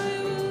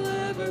I will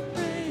ever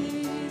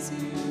praise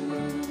you.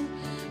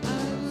 I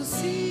will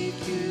seek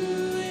you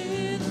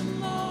in the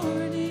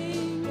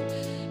morning,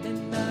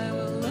 and I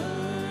will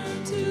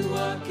learn to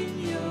walk in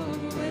your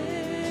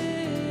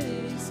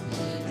ways.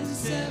 And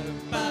step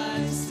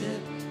by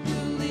step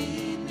you'll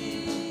lead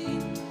me,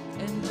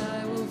 and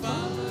I will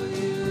follow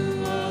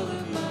you all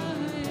of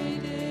my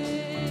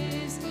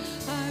days.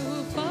 I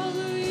will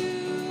follow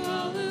you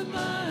all of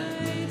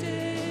my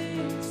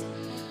days.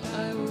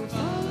 I will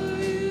follow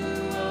you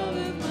all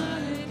of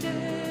my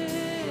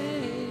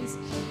days.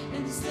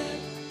 And step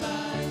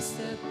by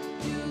step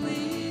you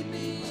lead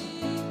me,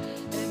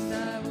 and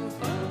I will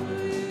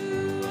follow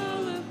you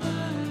all of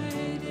my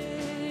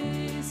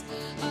days.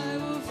 I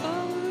will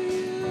follow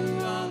you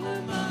all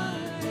of my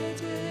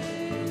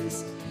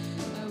days.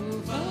 I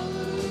will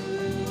follow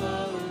you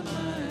all of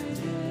my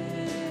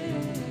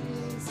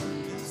days.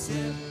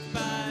 Step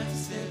by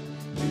step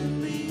you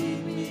lead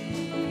me,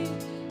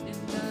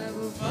 and I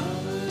will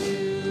follow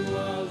you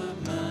all of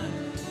my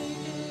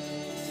days.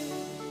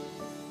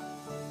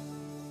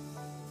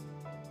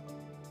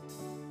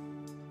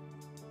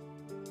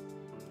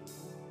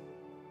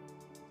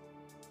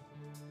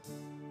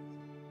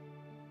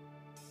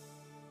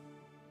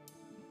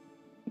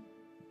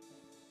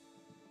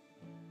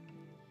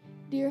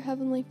 Dear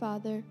Heavenly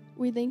Father,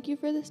 we thank you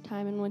for this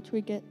time in which we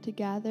get to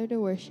gather to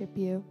worship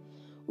you.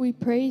 We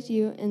praise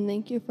you and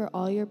thank you for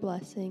all your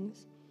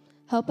blessings.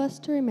 Help us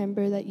to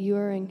remember that you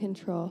are in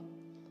control.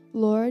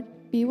 Lord,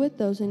 be with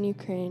those in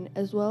Ukraine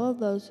as well as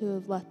those who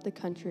have left the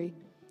country.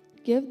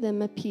 Give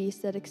them a peace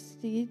that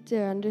exceeds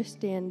their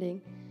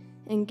understanding,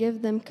 and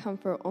give them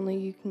comfort only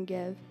you can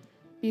give.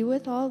 Be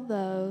with all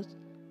those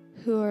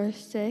who are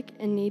sick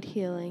and need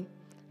healing.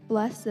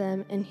 Bless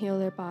them and heal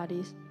their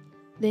bodies.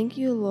 Thank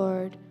you,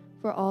 Lord,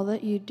 for all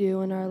that you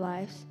do in our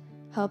lives.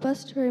 Help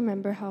us to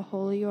remember how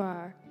holy you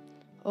are.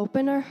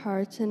 Open our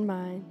hearts and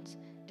minds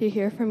to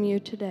hear from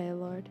you today,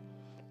 Lord.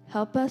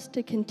 Help us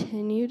to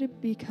continue to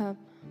become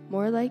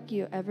more like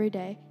you every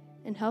day,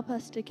 and help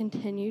us to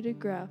continue to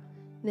grow.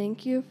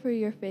 Thank you for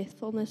your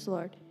faithfulness,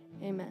 Lord.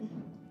 Amen.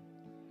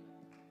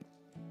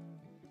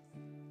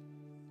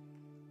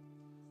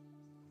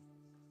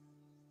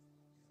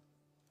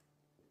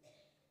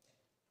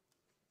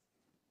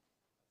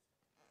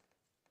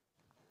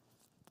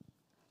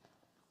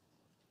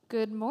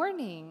 Good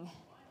morning.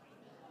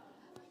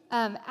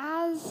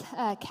 As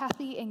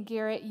Kathy and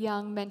Garrett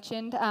Young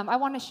mentioned, I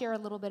want to share a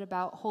little bit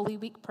about Holy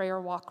Week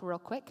Prayer Walk real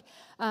quick.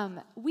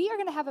 We are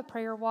going to have a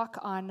prayer walk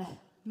on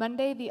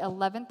Monday, the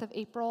 11th of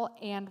April,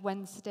 and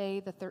Wednesday,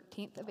 the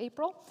 13th of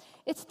April.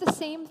 It's the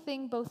same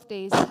thing both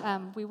days.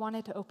 We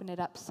wanted to open it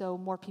up so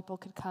more people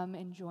could come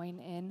and join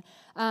in.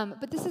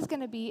 But this is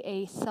going to be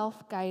a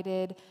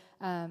self-guided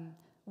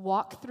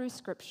walk through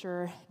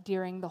Scripture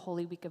during the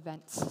Holy Week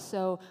events.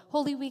 So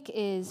Holy Week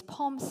is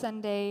Palm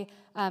Sunday,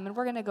 and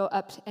we're going to go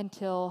up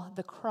until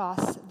the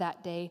cross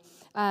that day.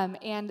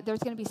 And there's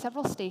going to be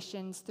several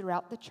stations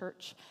throughout the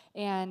church,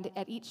 and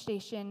at each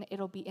station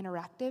it'll be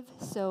interactive.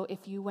 So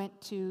if you went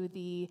to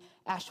the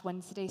Ash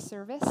Wednesday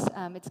service,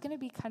 it's going to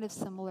be kind of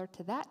similar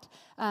to that,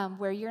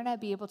 where you're going to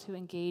be able to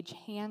engage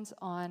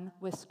hands-on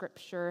with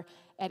Scripture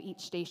at each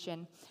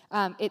station.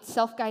 It's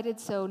self-guided,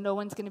 so no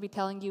one's going to be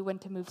telling you when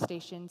to move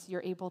stations.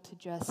 You're able to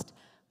just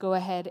go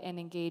ahead and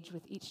engage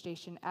with each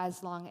station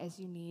as long as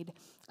you need.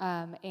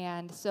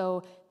 And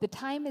so the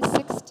time is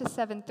 6 to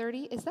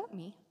 7:30. Is that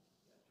me?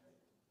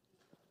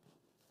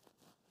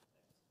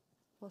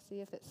 We'll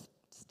see if it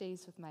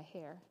stays with my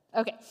hair.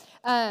 Okay.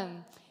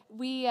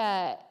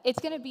 It's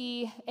going to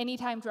be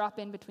anytime drop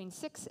in between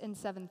 6 and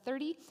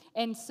 7:30.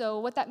 And so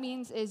what that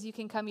means is you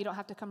can come, you don't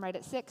have to come right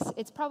at 6.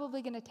 It's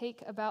probably going to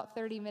take about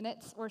 30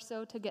 minutes or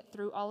so to get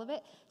through all of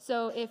it.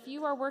 So if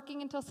you are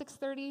working until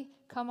 6:30,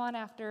 come on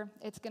after.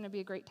 It's going to be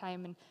a great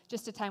time and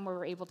just a time where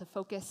we're able to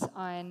focus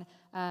on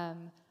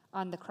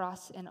the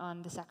cross and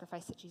on the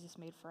sacrifice that Jesus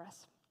made for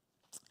us.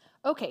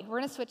 Okay, we're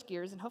going to switch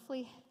gears, and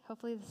hopefully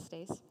this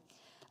stays.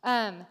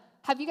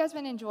 Have you guys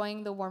been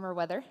enjoying the warmer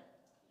weather?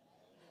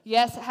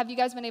 Yes. Have you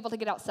guys been able to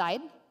get outside?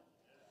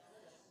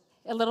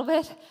 A little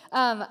bit.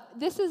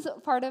 This is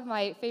part of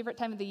my favorite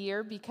time of the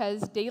year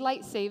because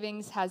daylight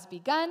savings has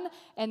begun,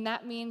 and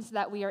that means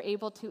that we are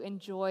able to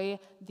enjoy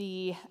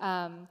the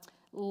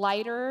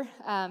lighter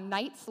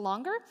nights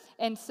longer,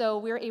 and so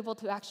we're able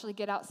to actually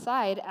get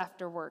outside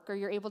after work, or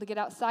you're able to get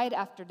outside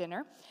after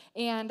dinner.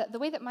 And the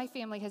way that my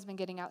family has been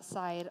getting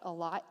outside a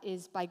lot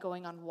is by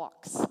going on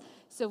walks.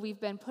 So we've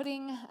been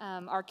putting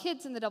our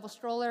kids in the double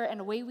stroller, and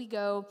away we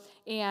go,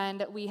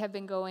 and we have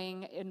been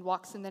going in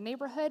walks in the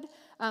neighborhood.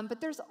 But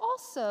there's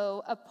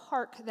also a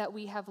park that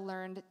we have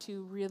learned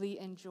to really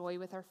enjoy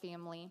with our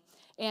family,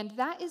 and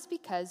that is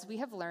because we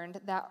have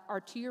learned that our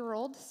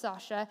 2-year-old,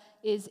 Sasha,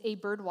 is a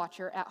bird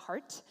watcher at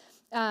heart.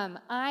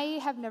 I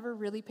have never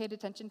really paid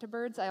attention to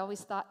birds. I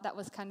always thought that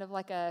was kind of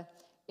like a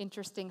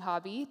interesting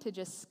hobby to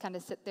just kind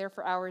of sit there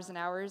for hours and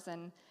hours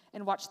and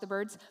watch the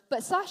birds.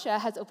 But Sasha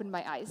has opened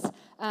my eyes.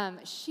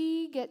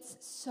 She gets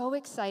so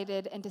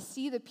excited, and to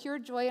see the pure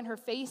joy in her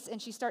face,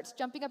 and she starts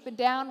jumping up and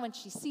down when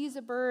she sees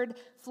a bird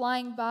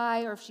flying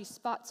by, or if she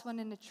spots one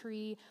in a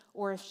tree,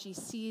 or if she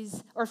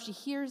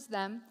hears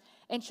them,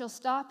 and she'll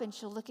stop and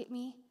she'll look at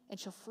me and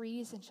she'll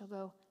freeze and she'll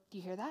go, "Do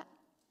you hear that?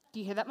 Do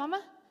you hear that,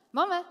 Mama?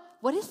 Mama,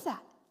 what is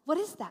that? What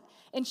is that?"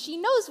 And she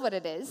knows what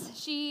it is.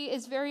 She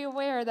is very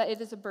aware that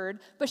it is a bird,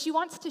 but she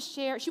wants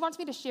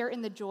me to share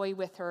in the joy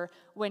with her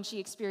when she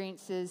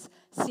experiences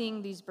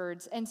seeing these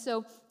birds. And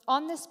so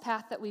on this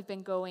path that we've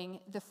been going,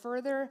 the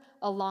further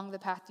along the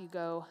path you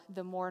go,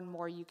 the more and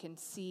more you can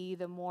see,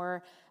 the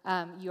more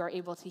you are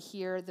able to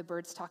hear the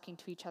birds talking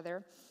to each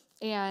other.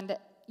 And,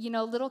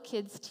 little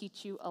kids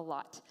teach you a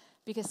lot,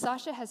 because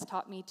Sasha has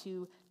taught me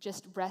to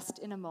just rest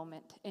in a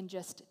moment and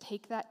just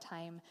take that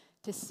time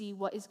to see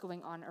what is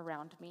going on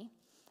around me.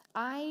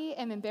 I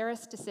am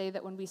embarrassed to say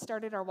that when we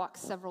started our walk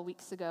several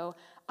weeks ago,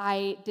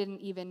 I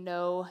didn't even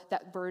know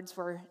that birds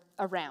were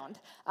around.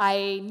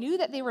 I knew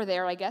that they were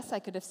there, I guess. I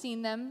could have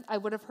seen them. I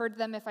would have heard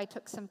them if I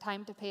took some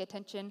time to pay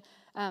attention,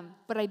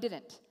 but I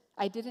didn't.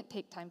 I didn't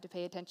take time to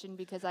pay attention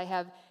because I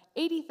have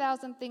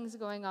 80,000 things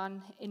going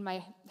on in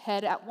my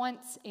head at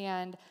once,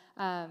 and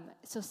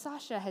so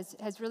Sasha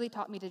has really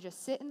taught me to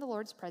just sit in the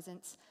Lord's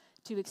presence,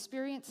 to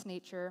experience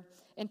nature,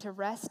 and to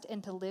rest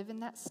and to live in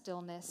that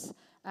stillness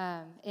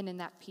and in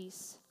that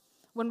peace.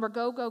 When we're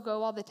go, go,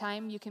 go all the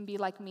time, you can be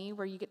like me,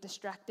 where you get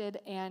distracted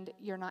and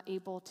you're not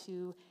able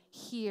to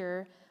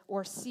hear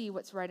or see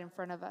what's right in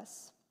front of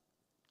us.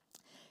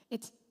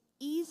 It's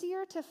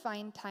easier to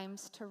find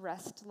times to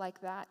rest like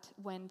that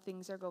when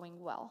things are going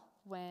well,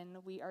 when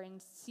we are in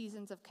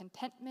seasons of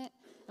contentment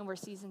and we're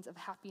seasons of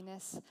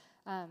happiness.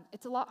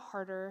 It's a lot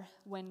harder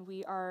when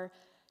we are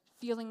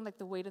feeling like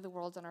the weight of the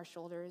world's on our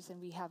shoulders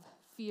and we have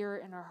fear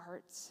in our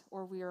hearts,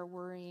 or we are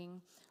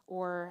worrying,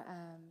 or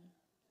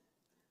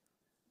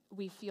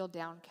we feel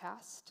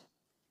downcast.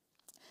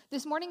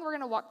 This morning, we're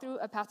going to walk through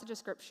a passage of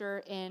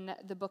Scripture in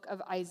the book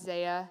of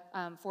Isaiah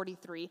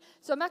 43.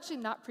 So I'm actually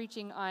not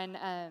preaching on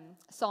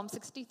Psalm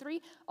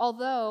 63,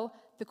 although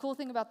the cool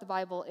thing about the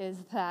Bible is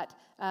that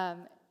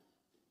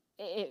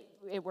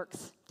it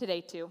works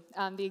today, too.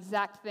 The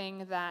exact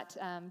thing that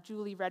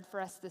Julie read for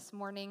us this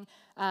morning,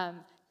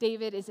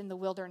 David is in the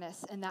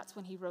wilderness, and that's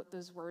when he wrote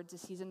those words,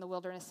 as he's in the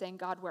wilderness saying,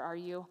 God, where are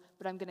you?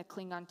 But I'm going to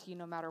cling on to you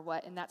no matter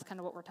what, and that's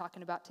kind of what we're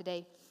talking about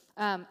today.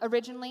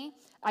 Originally,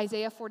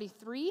 Isaiah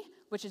 43,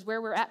 which is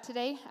where we're at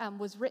today,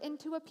 was written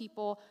to a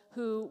people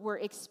who were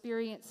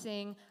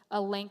experiencing a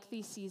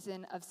lengthy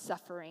season of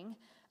suffering.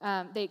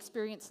 They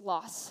experienced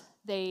loss.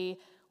 They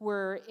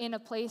were in a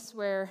place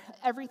where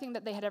everything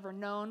that they had ever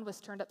known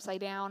was turned upside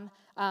down.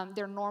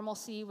 Their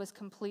normalcy was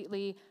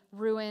completely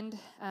ruined.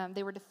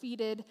 They were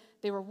defeated.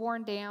 They were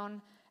worn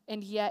down.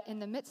 And yet, in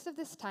the midst of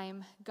this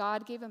time,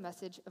 God gave a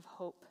message of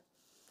hope.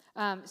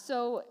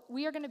 So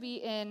we are going to be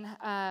in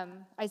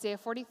Isaiah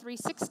 43,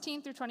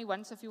 16 through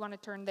 21. So if you want to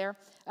turn there,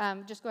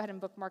 just go ahead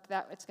and bookmark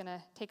that. It's going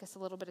to take us a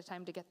little bit of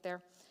time to get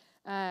there.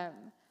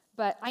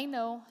 But I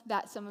know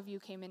that some of you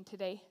came in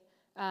today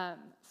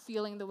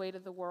feeling the weight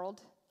of the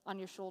world on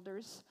your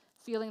shoulders,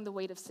 feeling the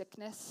weight of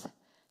sickness,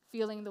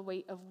 feeling the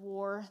weight of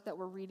war that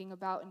we're reading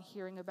about and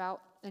hearing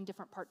about in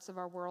different parts of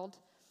our world,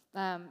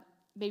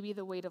 maybe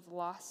the weight of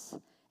loss.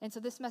 And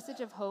so this message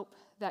of hope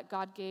that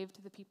God gave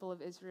to the people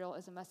of Israel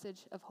is a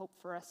message of hope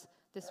for us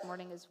this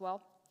morning as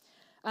well.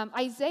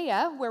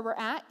 Isaiah, where we're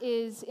at,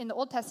 is in the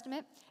Old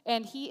Testament,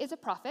 and he is a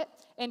prophet,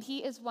 and he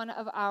is one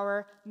of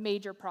our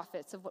major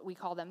prophets of what we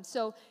call them.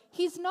 So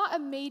he's not a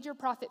major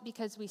prophet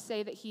because we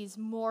say that he's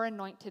more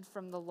anointed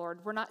from the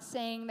Lord. We're not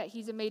saying that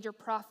he's a major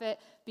prophet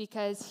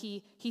because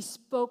he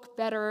spoke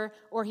better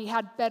or he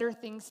had better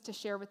things to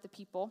share with the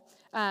people.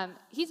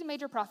 He's a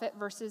major prophet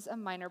versus a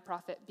minor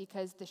prophet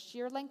because the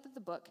sheer length of the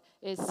book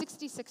is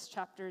 66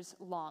 chapters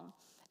long.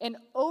 And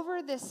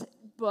over this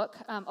book,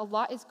 a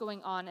lot is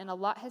going on and a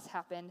lot has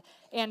happened.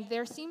 And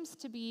there seems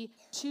to be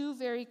two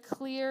very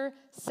clear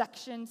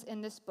sections in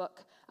this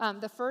book.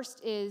 The first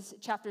is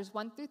chapters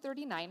 1 through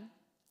 39.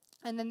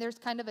 And then there's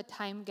kind of a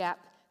time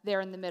gap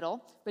there in the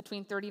middle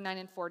between 39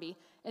 and 40.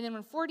 And then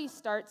when 40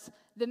 starts,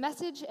 the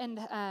message and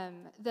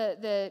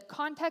the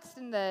context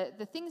and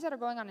the things that are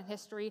going on in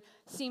history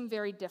seem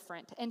very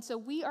different. And so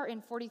we are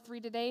in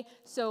 43 today,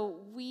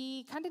 so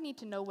we kind of need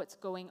to know what's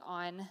going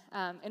on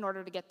in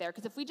order to get there.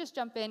 Because if we just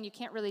jump in, you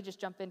can't really just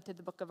jump into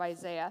the book of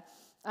Isaiah.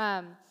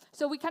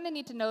 So we kind of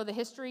need to know the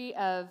history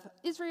of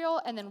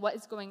Israel and then what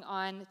is going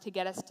on to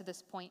get us to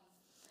this point.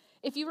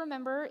 If you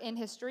remember in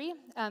history,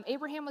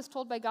 Abraham was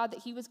told by God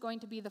that he was going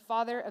to be the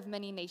father of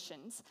many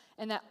nations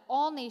and that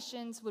all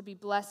nations would be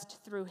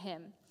blessed through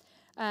him.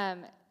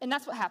 And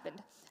that's what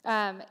happened.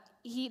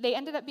 They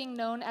ended up being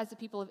known as the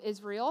people of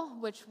Israel,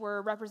 which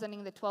were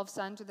representing the 12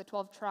 sons or the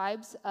 12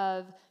 tribes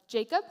of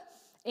Jacob.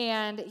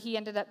 And he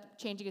ended up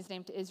changing his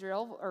name to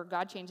Israel, or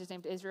God changed his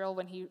name to Israel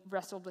when he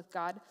wrestled with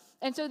God.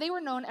 And so they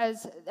were known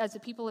as the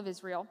people of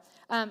Israel.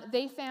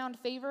 They found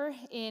favor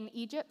in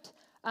Egypt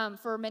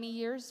for many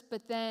years,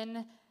 but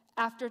then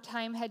after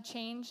time had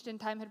changed and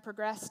time had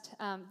progressed,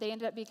 they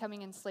ended up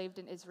becoming enslaved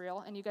in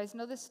Israel. And you guys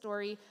know this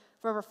story.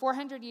 For over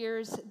 400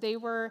 years, they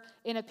were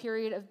in a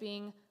period of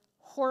being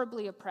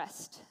horribly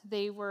oppressed.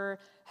 They were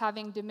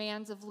having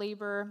demands of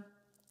labor,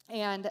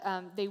 and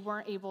they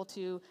weren't able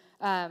to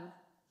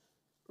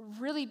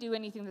really do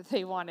anything that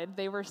they wanted.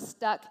 They were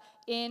stuck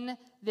in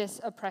this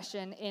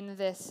oppression, in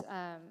this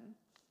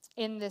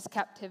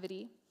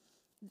captivity.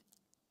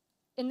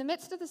 In the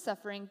midst of the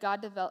suffering,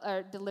 God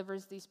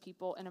delivers these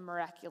people in a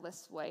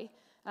miraculous way.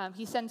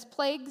 He sends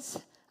plagues.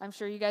 I'm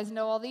sure you guys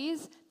know all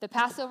these. The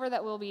Passover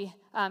that we'll be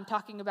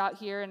talking about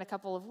here in a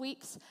couple of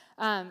weeks.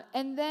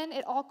 And then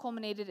it all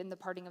culminated in the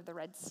parting of the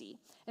Red Sea.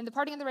 And the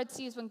parting of the Red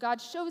Sea is when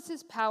God shows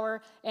his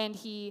power and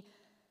he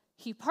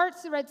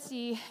parts the Red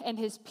Sea and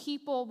his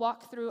people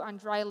walk through on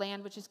dry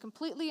land, which is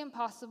completely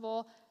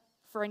impossible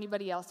for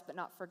anybody else but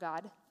not for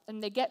God.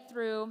 And they get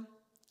through,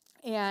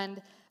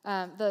 and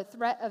the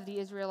threat of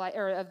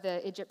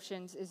the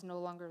Egyptians is no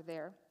longer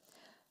there.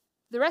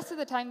 The rest of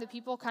the time, the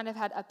people kind of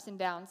had ups and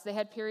downs. They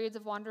had periods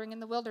of wandering in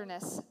the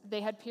wilderness.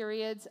 They had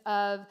periods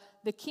of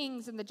the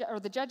kings and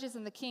the judges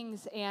and the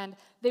kings, and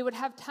they would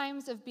have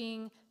times of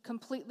being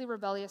completely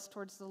rebellious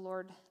towards the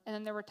Lord. And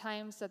then there were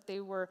times that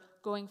they were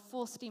going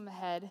full steam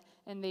ahead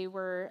and they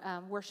were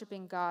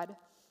worshiping God.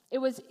 It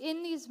was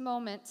in these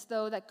moments,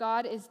 though, that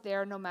God is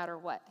there no matter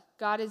what.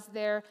 God is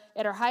there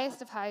at our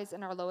highest of highs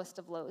and our lowest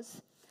of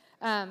lows.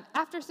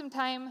 After some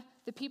time,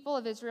 the people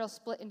of Israel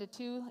split into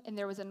two, and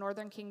there was a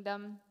northern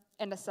kingdom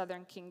and a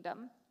southern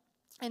kingdom.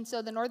 And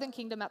so the northern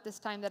kingdom at this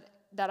time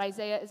that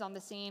Isaiah is on the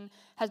scene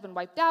has been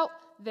wiped out.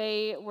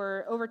 They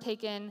were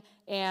overtaken,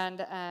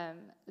 and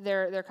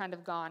they're kind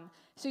of gone.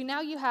 So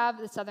now you have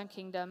the southern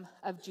kingdom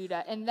of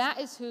Judah, and that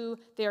is who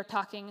they are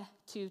talking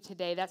to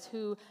today. That's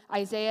who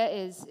Isaiah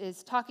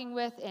is talking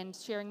with and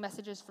sharing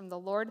messages from the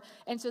Lord.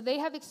 And so they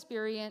have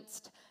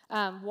experienced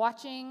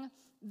watching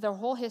their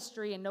whole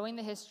history and knowing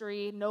the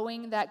history,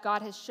 knowing that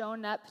God has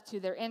shown up to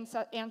their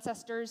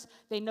ancestors.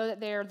 They know that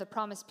they are the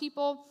promised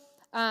people.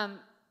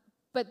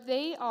 But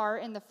they are,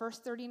 in the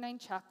first 39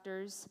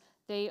 chapters,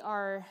 they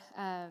are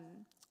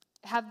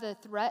have the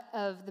threat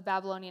of the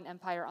Babylonian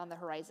Empire on the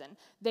horizon.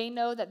 They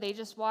know that they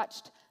just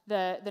watched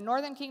the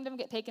northern kingdom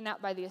get taken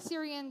out by the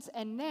Assyrians,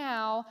 and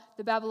now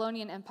the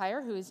Babylonian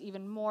Empire, who is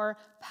even more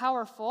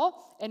powerful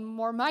and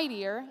more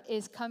mightier,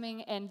 is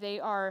coming, and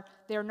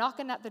they're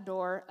knocking at the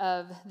door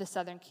of the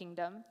southern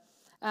kingdom.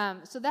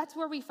 So that's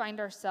where we find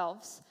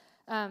ourselves.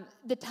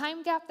 The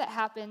time gap that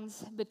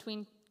happens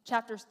between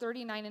chapters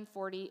 39 and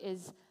 40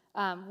 is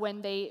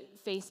when they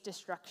face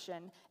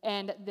destruction.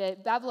 And the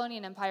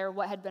Babylonian Empire,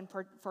 what had been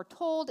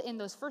foretold in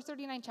those first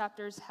 39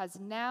 chapters, has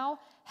now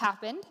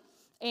happened,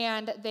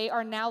 and they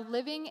are now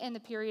living in the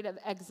period of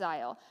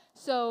exile.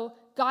 So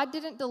God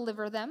didn't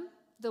deliver them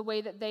the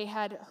way that they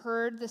had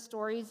heard the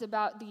stories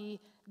about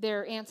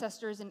their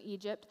ancestors in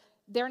Egypt.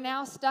 They're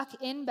now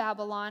stuck in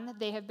Babylon.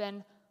 They have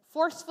been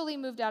forcefully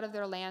moved out of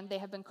their land. They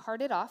have been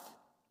carted off.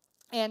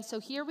 And so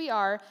here we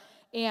are,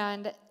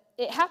 and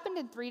it happened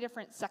in 3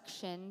 different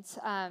sections.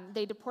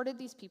 They deported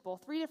these people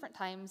 3 different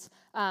times.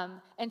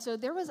 And so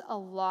there was a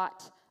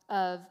lot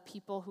of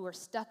people who are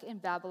stuck in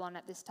Babylon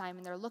at this time,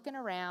 and they're looking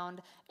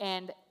around,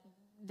 and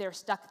they're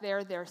stuck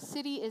there. Their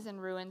city is in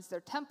ruins.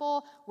 Their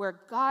temple, where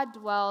God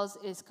dwells,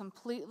 is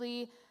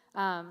completely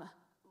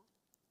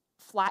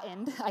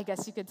flattened, I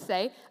guess you could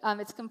say.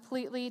 It's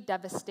completely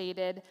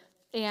devastated,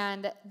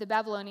 and the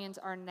Babylonians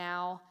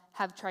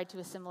have tried to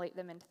assimilate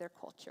them into their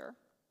culture.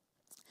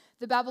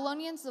 The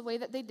Babylonians, the way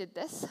that they did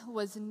this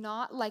was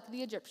not like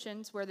the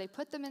Egyptians, where they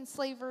put them in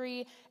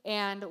slavery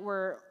and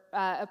were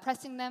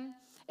oppressing them.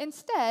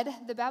 Instead,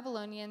 the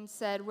Babylonians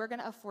said, we're going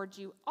to afford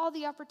you all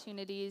the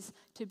opportunities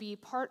to be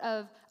part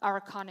of our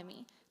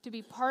economy, to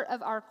be part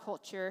of our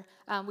culture.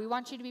 We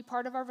want you to be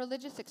part of our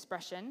religious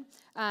expression.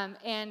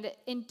 And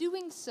in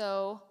doing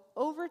so,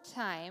 over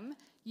time,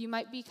 you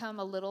might become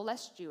a little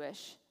less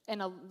Jewish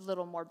and a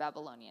little more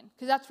Babylonian,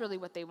 because that's really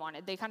what they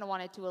wanted. They kind of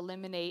wanted to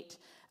eliminate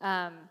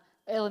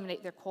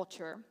their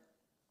culture.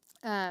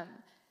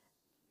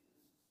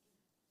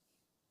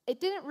 It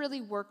didn't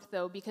really work,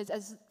 though, because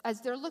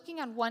as they're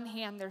looking on one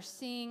hand, they're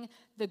seeing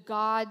the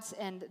gods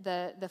and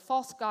the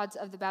false gods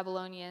of the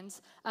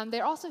Babylonians.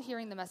 They're also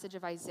hearing the message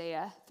of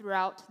Isaiah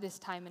throughout this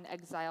time in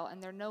exile,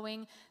 and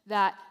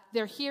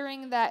they're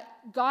hearing that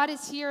God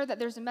is here, that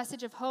there's a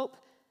message of hope,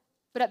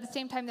 but at the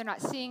same time, they're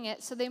not seeing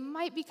it. So they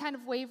might be kind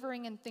of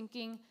wavering and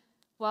thinking,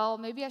 well,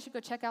 maybe I should go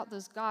check out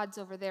those gods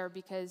over there,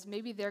 because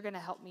maybe they're going to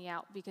help me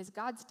out, because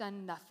God's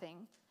done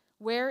nothing.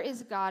 Where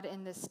is God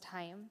in this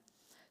time?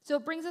 So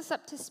it brings us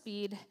up to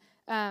speed.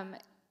 The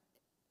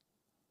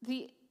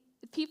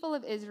people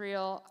of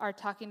Israel are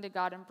talking to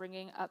God and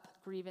bringing up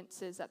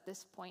grievances at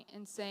this point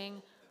and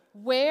saying,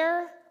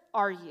 where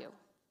are you?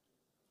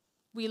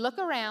 We look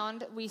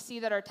around, we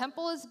see that our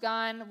temple is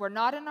gone, we're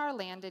not in our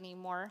land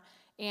anymore,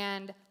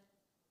 and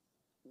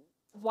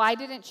why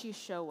didn't you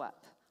show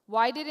up?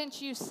 Why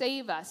didn't you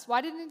save us?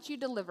 Why didn't you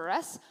deliver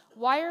us?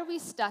 Why are we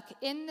stuck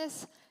in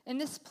this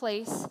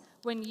place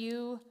when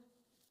you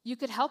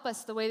could help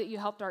us the way that you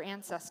helped our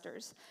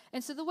ancestors?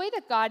 And so the way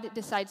that God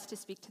decides to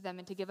speak to them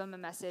and to give them a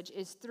message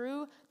is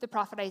through the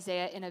prophet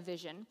Isaiah in a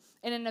vision,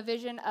 and in a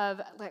vision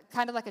of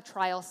kind of like a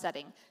trial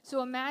setting.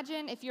 So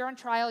imagine if you're on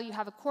trial, you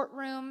have a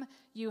courtroom,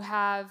 you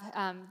have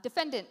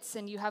defendants,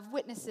 and you have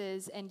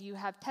witnesses, and you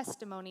have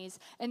testimonies,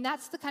 and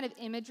that's the kind of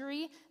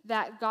imagery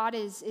that God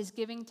is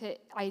giving to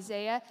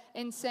Isaiah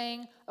and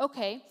saying,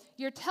 okay,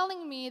 you're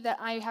telling me that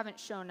I haven't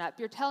shown up.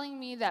 You're telling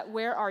me that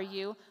where are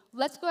you?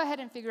 Let's go ahead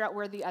and figure out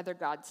where the other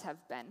gods have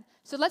been.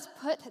 So let's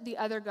put the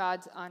other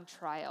gods on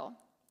trial.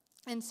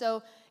 And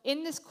so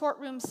in this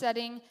courtroom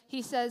setting,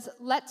 he says,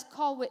 let's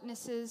call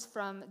witnesses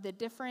from the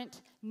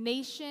different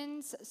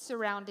nations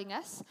surrounding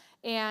us,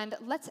 and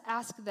let's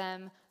ask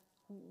them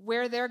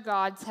where their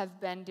gods have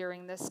been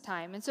during this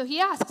time. And so he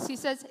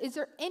says, is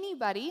there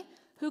anybody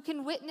who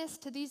can witness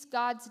to these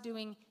gods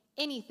doing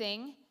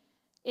anything?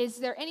 Is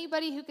there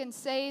anybody who can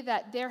say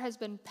that there has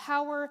been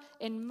power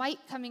and might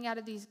coming out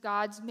of these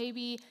gods,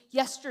 maybe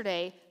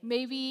yesterday,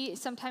 maybe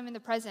sometime in the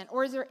present?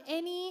 Or is there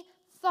any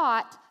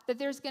thought that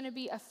there's going to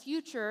be a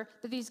future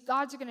that these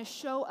gods are going to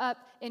show up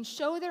and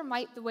show their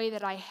might the way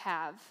that I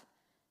have?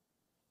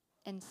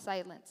 And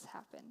silence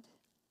happened.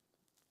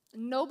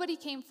 Nobody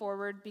came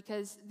forward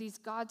because these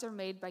gods are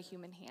made by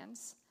human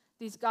hands.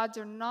 These gods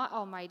are not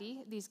almighty.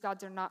 These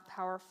gods are not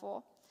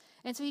powerful.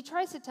 And so he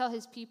tries to tell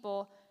his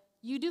people,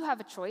 you do have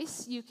a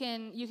choice. You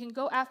can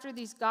go after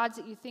these gods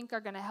that you think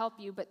are going to help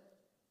you, but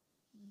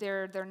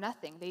they're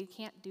nothing. They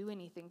can't do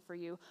anything for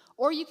you.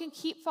 Or you can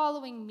keep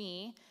following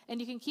me,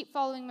 and you can keep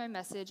following my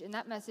message, and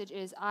that message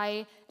is,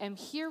 I am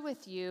here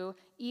with you,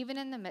 even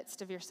in the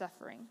midst of your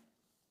suffering.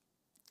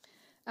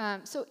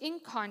 So in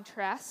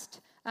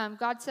contrast,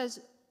 God says,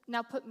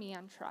 now put me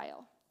on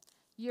trial.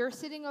 You're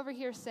sitting over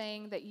here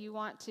saying that you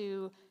want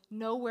to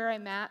know where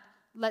I'm at.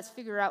 Let's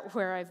figure out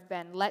where I've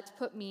been. Let's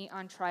put me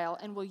on trial.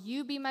 And will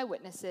you be my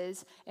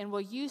witnesses? And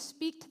will you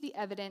speak to the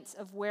evidence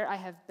of where I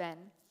have been?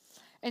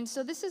 And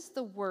so this is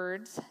the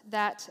words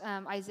that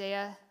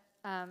Isaiah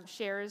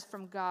shares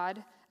from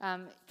God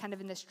kind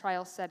of in this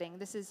trial setting.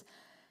 This is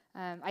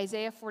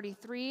Isaiah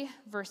 43,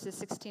 verses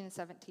 16 and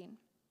 17.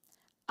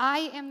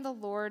 I am the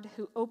Lord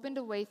who opened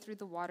a way through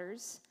the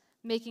waters,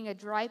 making a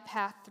dry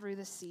path through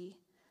the sea.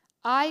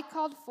 I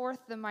called forth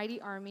the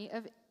mighty army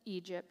of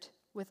Egypt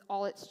with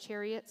all its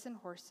chariots and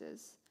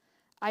horses.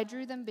 I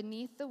drew them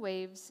beneath the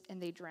waves,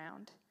 and they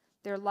drowned,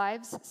 their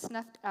lives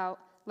snuffed out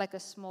like a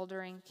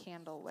smoldering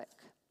candle wick.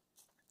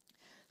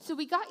 So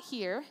we got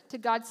here to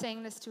God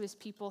saying this to his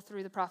people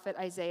through the prophet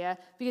Isaiah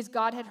because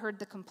God had heard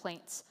the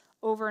complaints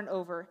over and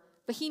over.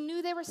 But he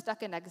knew they were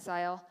stuck in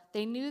exile.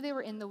 They knew they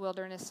were in the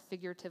wilderness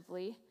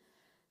figuratively.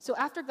 So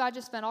after God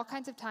just spent all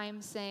kinds of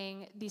time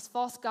saying, these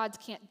false gods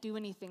can't do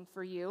anything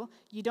for you,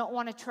 you don't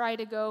want to try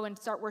to go and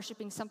start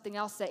worshiping something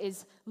else that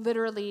is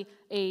literally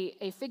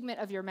a figment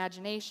of your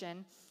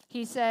imagination,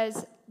 he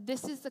says,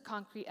 this is the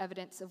concrete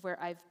evidence of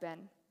where I've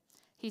been.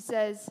 He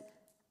says,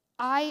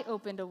 I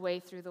opened a way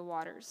through the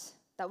waters.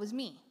 That was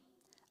me.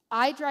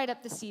 I dried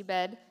up the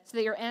seabed so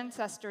that your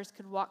ancestors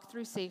could walk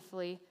through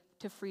safely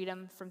to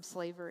freedom from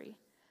slavery.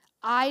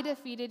 I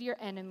defeated your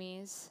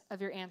enemies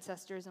of your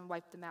ancestors and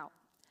wiped them out.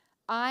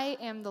 I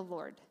am the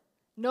Lord.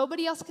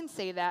 Nobody else can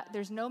say that.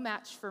 There's no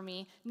match for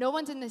me. No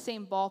one's in the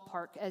same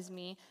ballpark as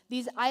me.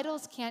 These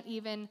idols can't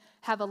even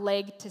have a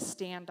leg to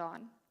stand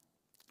on.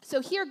 So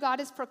here God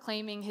is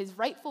proclaiming his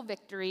rightful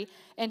victory,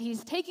 and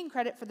he's taking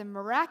credit for the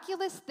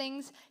miraculous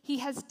things he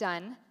has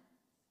done.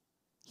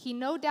 He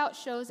no doubt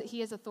shows that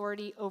he has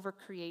authority over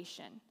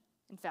creation.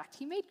 In fact,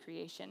 he made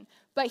creation.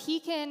 But he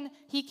can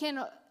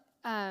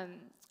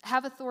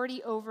have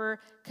authority over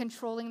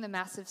controlling the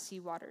massive sea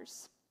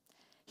waters.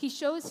 He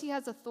shows he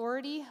has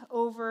authority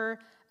over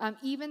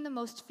even the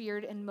most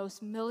feared and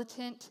most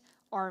militant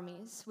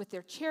armies with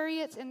their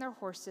chariots and their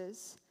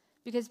horses,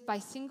 because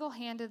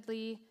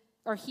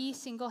he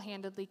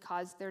single-handedly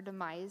caused their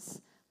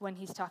demise when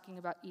he's talking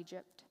about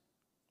Egypt.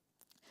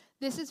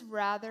 This is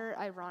rather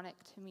ironic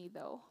to me,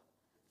 though.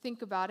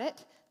 Think about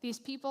it. These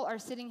people are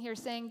sitting here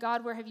saying,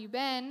 God, where have you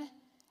been?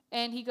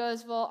 And he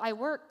goes, well, I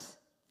worked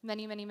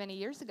many, many, many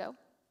years ago.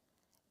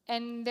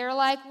 And they're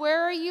like,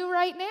 where are you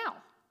right now?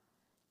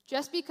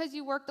 Just because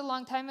you worked a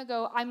long time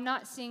ago, I'm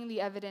not seeing the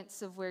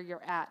evidence of where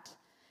you're at.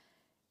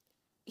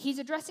 He's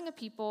addressing a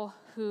people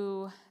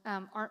who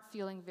aren't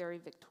feeling very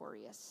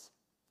victorious.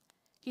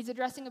 He's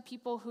addressing a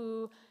people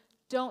who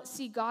don't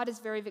see God as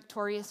very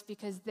victorious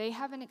because they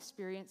haven't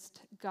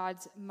experienced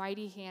God's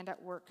mighty hand at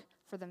work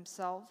for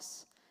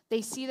themselves.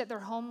 They see that their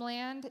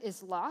homeland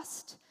is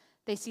lost.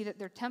 They see that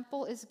their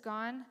temple is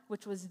gone,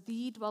 which was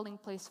the dwelling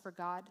place for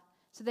God.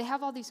 So they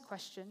have all these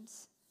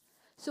questions.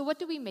 So what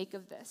do we make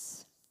of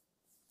this?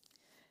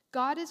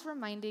 God is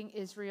reminding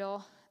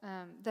Israel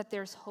that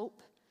there's hope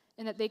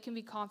and that they can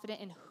be confident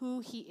in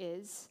who he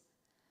is,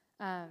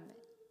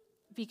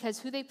 because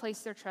who they place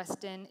their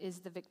trust in is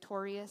the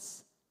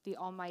victorious, the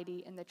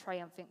almighty, and the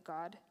triumphant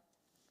God,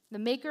 the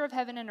maker of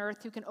heaven and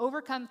earth, who can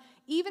overcome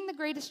even the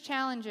greatest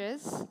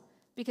challenges,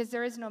 because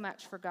there is no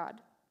match for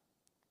God.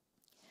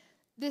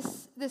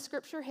 This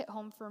scripture hit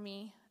home for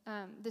me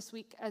this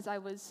week as I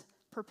was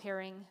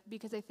preparing,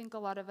 because I think a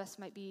lot of us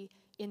might be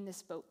in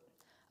this boat.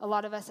 A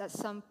lot of us at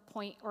some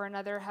point or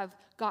another have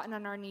gotten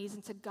on our knees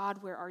and said,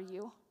 God, where are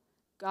you?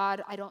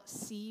 God, I don't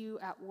see you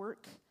at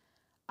work.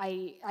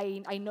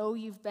 I know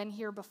you've been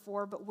here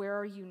before, but where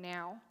are you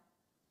now?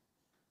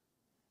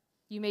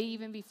 You may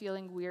even be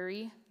feeling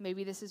weary.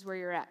 Maybe this is where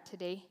you're at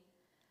today.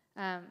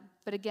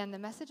 But again, the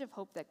message of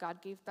hope that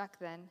God gave back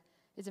then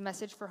is a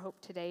message for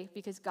hope today,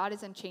 because God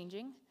is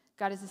unchanging.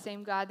 God is the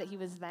same God that he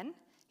was then.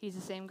 He's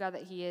the same God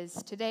that he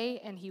is today,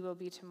 and he will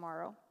be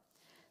tomorrow.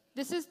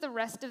 This is the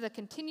rest of the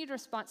continued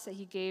response that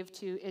he gave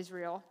to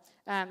Israel.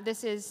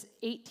 This is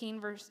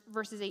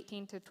verses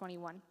 18 to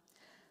 21.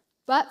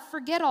 But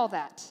forget all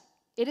that.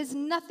 It is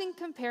nothing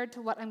compared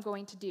to what I'm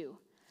going to do,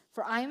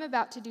 for I am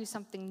about to do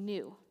something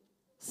new.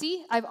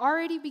 See, I've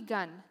already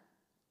begun.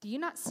 Do you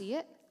not see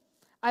it?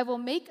 I will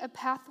make a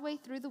pathway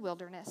through the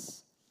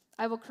wilderness.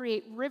 I will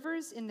create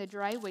rivers in the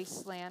dry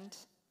wasteland.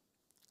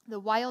 The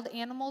wild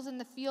animals in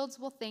the fields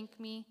will thank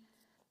me,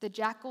 the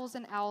jackals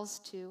and owls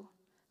too,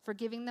 for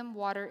giving them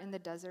water in the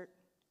desert.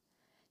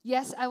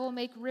 Yes, I will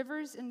make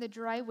rivers in the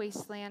dry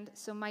wasteland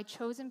so my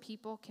chosen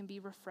people can be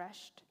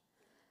refreshed.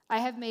 I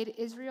have made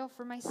Israel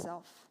for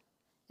myself,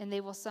 and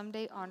they will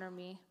someday honor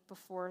me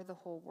before the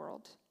whole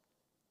world.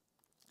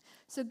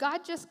 So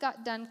God just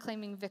got done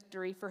claiming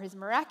victory for his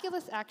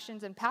miraculous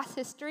actions in past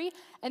history,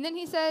 and then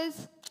he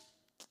says,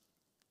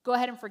 go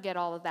ahead and forget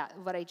all of that,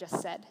 what I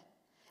just said.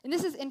 And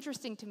this is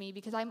interesting to me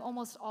because I'm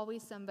almost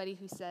always somebody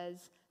who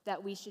says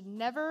that we should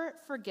never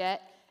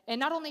forget, and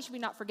not only should we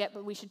not forget,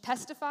 but we should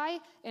testify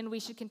and we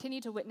should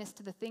continue to witness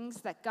to the things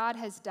that God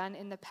has done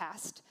in the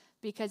past,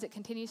 because it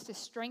continues to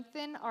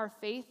strengthen our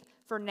faith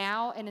for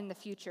now and in the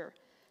future.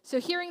 So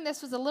hearing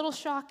this was a little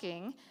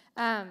shocking.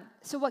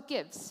 So what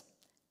gives?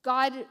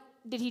 God,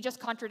 did he just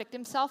contradict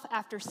himself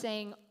after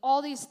saying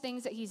all these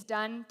things that he's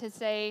done to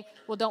say,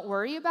 well, don't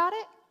worry about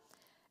it?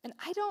 And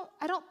I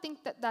don't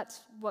think that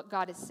that's what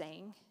God is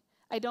saying.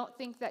 I don't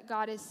think that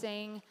God is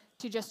saying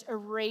to just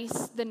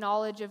erase the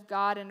knowledge of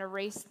God and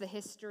erase the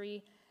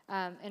history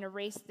and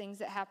erase things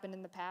that happened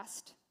in the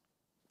past.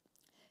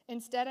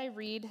 Instead, I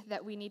read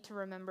that we need to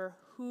remember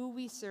who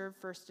we serve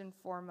first and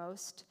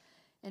foremost,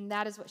 and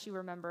that is what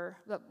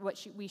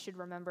we should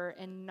remember,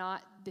 and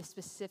not the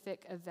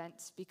specific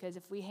events. Because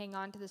if we hang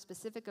on to the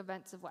specific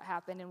events of what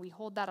happened and we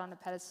hold that on a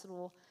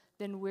pedestal,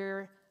 then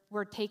we're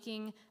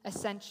taking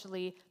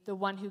essentially the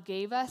one who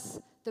gave us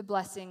the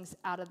blessings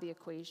out of the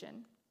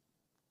equation.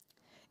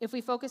 If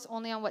we focus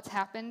only on what's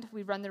happened,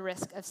 we run the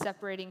risk of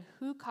separating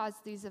who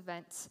caused these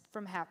events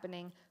from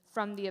happening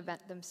from the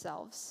event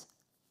themselves.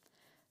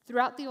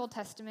 Throughout the Old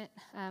Testament,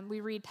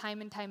 we read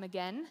time and time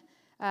again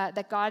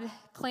that God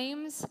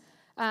claims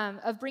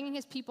of bringing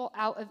his people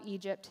out of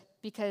Egypt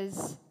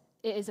because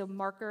it is a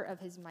marker of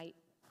his might.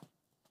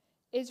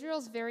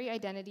 Israel's very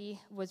identity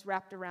was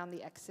wrapped around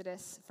the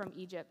Exodus from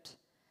Egypt,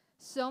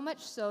 so much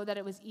so that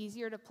it was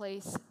easier to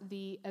place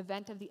the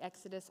event of the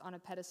Exodus on a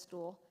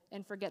pedestal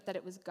and forget that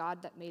it was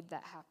God that made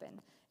that happen.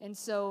 And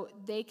so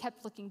they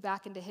kept looking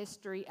back into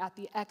history at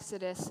the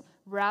Exodus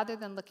rather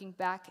than looking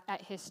back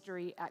at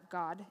history at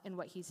God and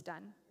what he's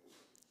done.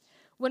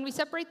 When we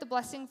separate the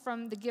blessing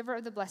from the giver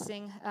of the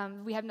blessing,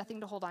 we have nothing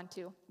to hold on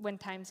to when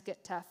times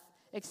get tough,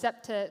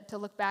 except to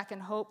look back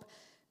and hope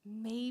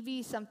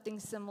maybe something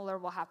similar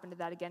will happen to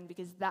that again,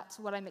 because that's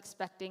what I'm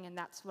expecting and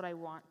that's what I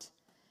want.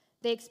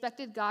 They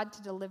expected God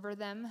to deliver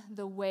them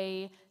the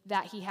way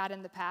that he had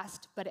in the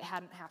past, but it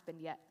hadn't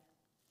happened yet.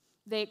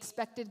 They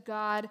expected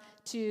God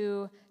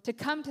to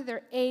come to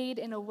their aid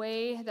in a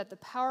way that the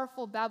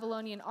powerful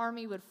Babylonian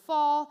army would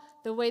fall,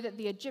 the way that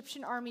the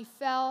Egyptian army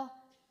fell,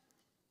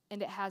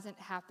 and it hasn't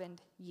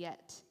happened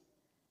yet.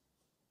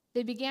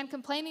 They began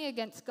complaining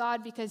against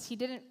God because he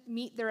didn't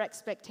meet their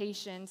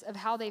expectations of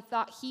how they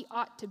thought he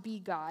ought to be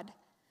God.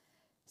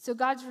 So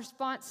God's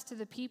response to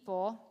the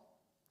people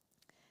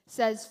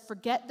says,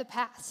 forget the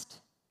past.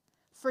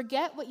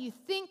 Forget what you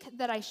think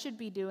that I should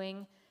be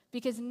doing,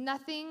 because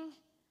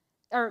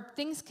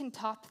things can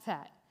top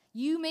that.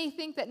 You may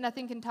think that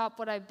nothing can top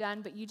what I've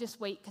done, but you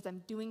just wait, because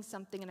I'm doing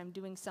something and I'm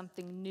doing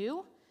something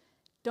new.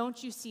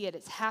 Don't you see it?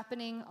 It's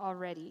happening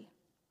already.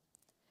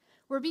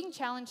 We're being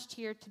challenged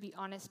here to be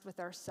honest with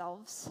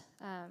ourselves,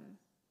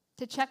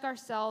 to check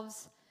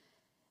ourselves,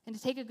 and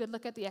to take a good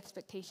look at the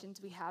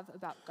expectations we have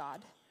about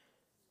God.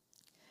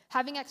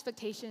 Having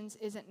expectations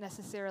isn't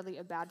necessarily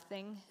a bad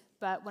thing,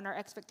 but when our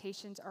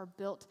expectations are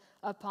built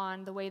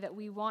upon the way that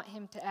we want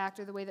him to act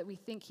or the way that we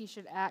think he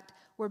should act,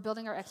 we're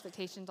building our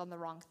expectations on the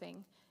wrong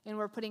thing. And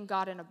we're putting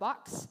God in a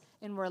box,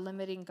 and we're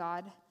limiting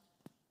God.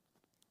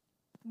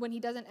 When he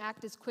doesn't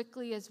act as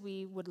quickly as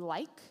we would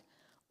like,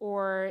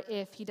 or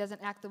if he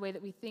doesn't act the way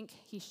that we think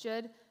he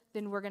should,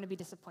 then we're going to be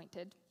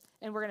disappointed.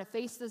 And we're going to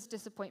face those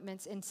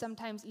disappointments, and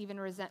sometimes even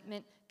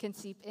resentment can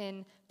seep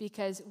in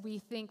because we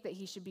think that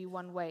he should be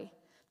one way.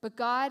 But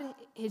God,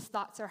 his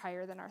thoughts are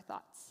higher than our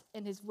thoughts,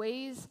 and his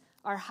ways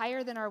are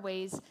higher than our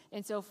ways.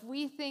 And so if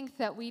we think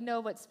that we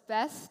know what's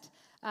best,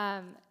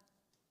 I'm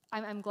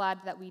glad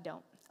that we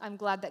don't. I'm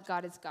glad that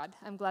God is God.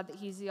 I'm glad that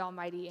he's the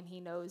Almighty and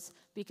he knows,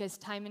 because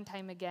time and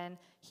time again,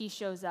 he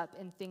shows up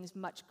and things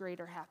much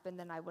greater happen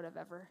than I would have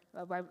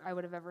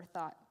ever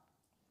thought.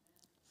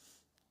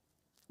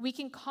 We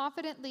can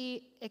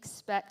confidently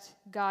expect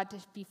God to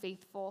be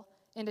faithful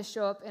and to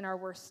show up in our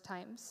worst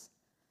times.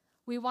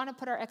 We want to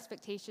put our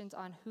expectations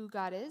on who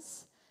God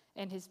is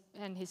and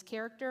his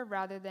character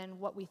rather than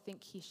what we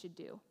think he should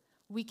do.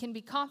 We can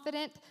be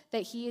confident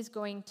that he is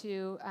going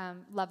to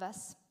love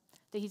us,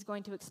 that he's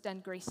going to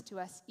extend grace to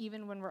us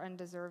even when we're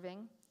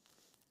undeserving.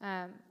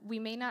 We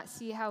may not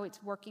see how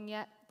it's working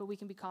yet, but we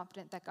can be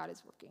confident that God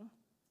is working.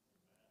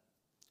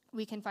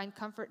 We can find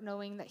comfort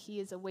knowing that he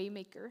is a way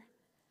maker,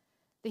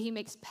 that he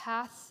makes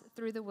paths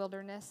through the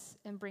wilderness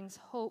and brings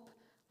hope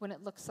when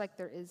it looks like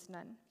there is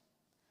none.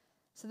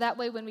 So that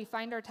way, when we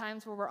find our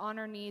times where we're on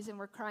our knees and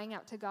we're crying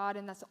out to God,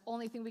 and that's the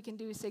only thing we can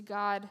do is say,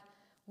 God,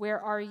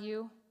 where are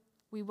you?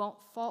 We won't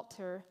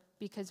falter,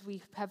 because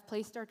we have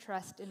placed our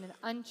trust in an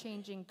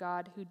unchanging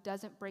God who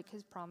doesn't break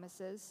his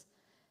promises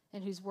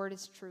and whose word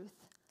is truth.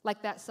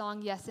 Like that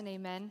song, Yes and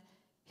Amen,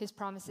 his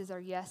promises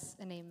are yes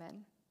and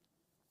amen.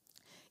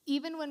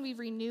 Even when we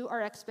renew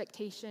our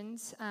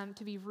expectations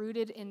to be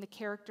rooted in the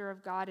character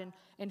of God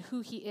and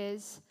who he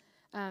is,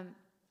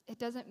 it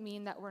doesn't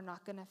mean that we're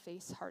not going to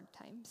face hard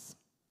times.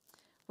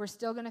 We're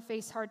still going to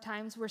face hard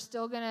times. We're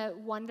still going to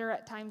wonder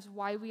at times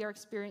why we are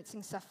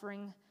experiencing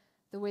suffering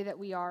the way that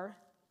we are.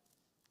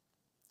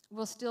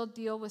 We'll still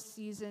deal with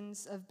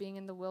seasons of being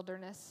in the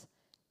wilderness,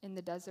 in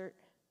the desert.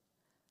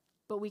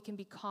 But we can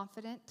be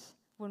confident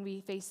when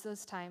we face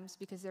those times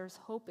because there's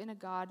hope in a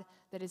God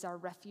that is our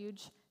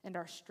refuge and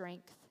our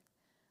strength.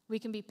 We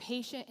can be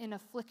patient in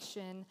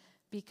affliction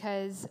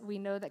because we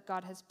know that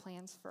God has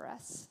plans for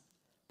us.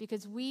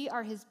 Because we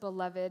are his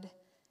beloved,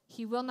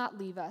 he will not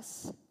leave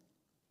us.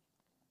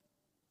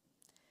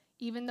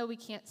 Even though we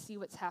can't see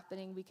what's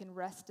happening, we can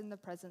rest in the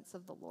presence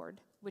of the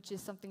Lord, which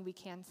is something we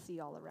can see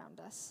all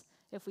around us.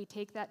 If we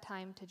take that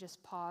time to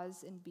just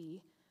pause and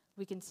be,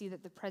 we can see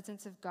that the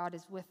presence of God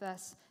is with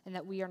us and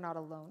that we are not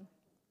alone.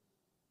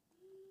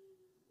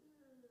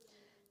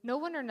 no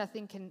one or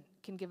nothing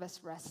can give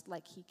us rest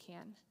like he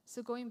can.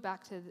 So going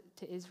back to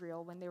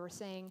Israel, when they were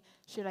saying,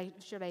 should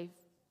I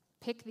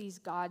pick these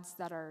gods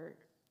that are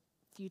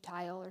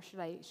futile, or should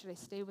I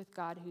stay with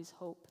God who's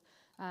hope?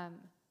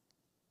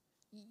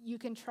 You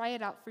can try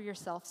it out for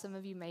yourself. Some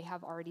of you may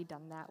have already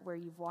done that, where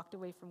you've walked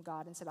away from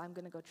God and said, I'm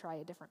going to go try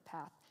a different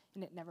path,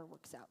 and it never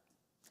works out.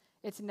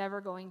 It's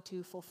never going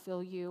to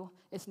fulfill you.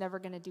 It's never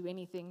going to do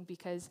anything,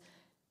 because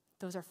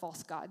those are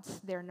false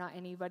gods. They're not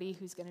anybody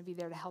who's going to be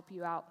there to help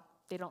you out.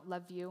 They don't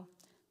love you,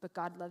 but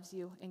God loves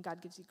you, and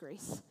God gives you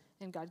grace,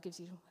 and God gives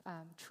you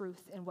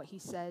truth in what he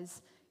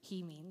says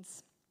he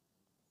means.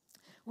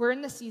 We're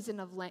in the season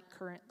of Lent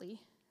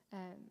currently.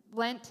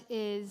 Lent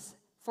is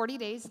 40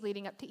 days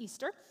leading up to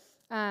Easter,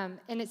 and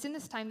it's in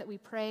this time that we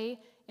pray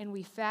and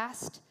we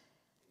fast,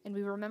 and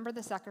we remember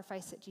the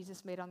sacrifice that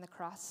Jesus made on the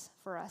cross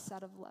for us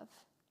out of love.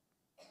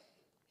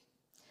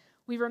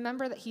 We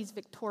remember that he's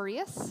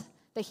victorious,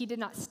 that he did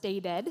not stay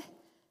dead,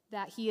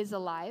 that he is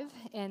alive,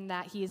 and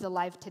that he is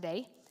alive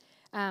today.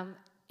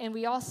 And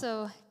we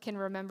also can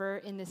remember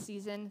in this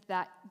season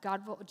that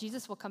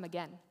Jesus will come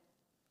again.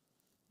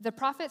 The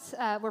prophets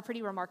were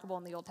pretty remarkable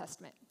in the Old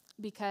Testament,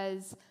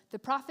 because the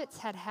prophets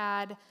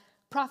had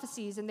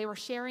prophecies, and they were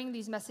sharing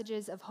these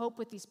messages of hope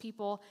with these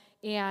people,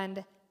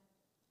 and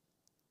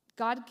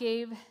God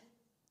gave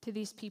to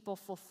these people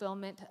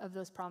fulfillment of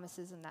those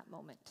promises in that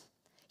moment.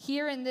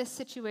 Here in this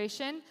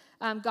situation,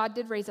 God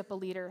did raise up a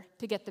leader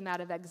to get them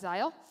out of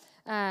exile.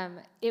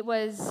 It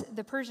was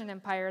the Persian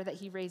Empire that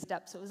he raised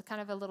up, so it was kind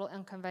of a little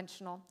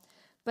unconventional.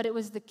 But it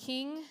was the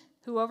king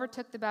who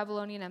overtook the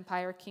Babylonian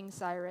Empire, King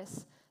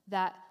Cyrus,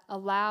 that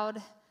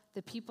allowed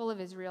the people of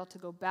Israel to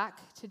go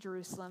back to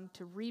Jerusalem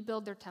to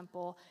rebuild their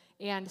temple.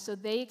 And so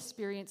they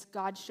experienced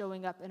God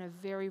showing up in a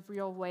very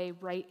real way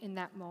right in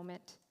that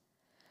moment.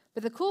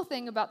 But the cool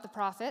thing about the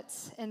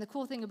prophets and the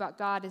cool thing about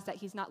God is that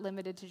he's not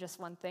limited to just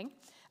one thing.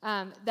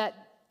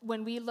 That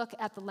when we look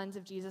at the lens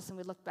of Jesus and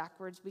we look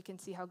backwards, we can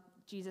see how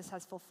Jesus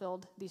has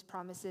fulfilled these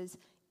promises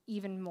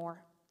even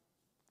more.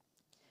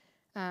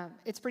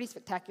 It's pretty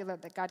spectacular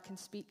that God can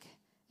speak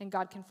and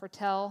God can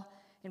foretell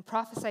and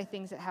prophesy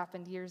things that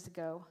happened years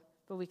ago,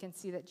 but we can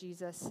see that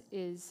Jesus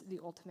is the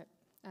ultimate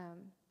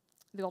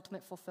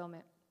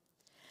fulfillment.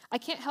 I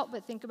can't help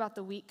but think about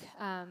the week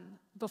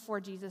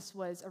before Jesus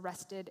was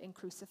arrested and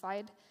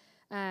crucified.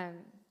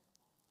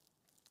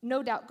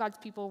 No doubt God's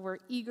people were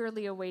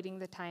eagerly awaiting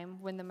the time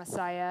when the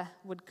Messiah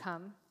would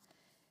come.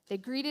 They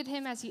greeted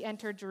him as he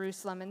entered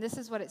Jerusalem, and this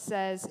is what it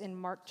says in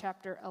Mark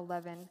chapter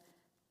 11,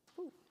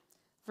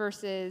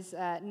 verses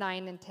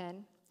 9 and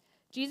 10.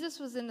 Jesus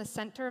was in the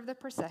center of the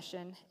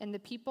procession, and the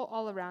people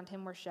all around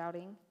him were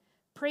shouting,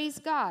 "Praise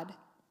God!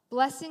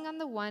 Blessing on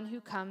the one who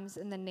comes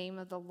in the name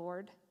of the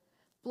Lord.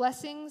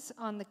 Blessings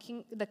on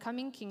the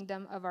coming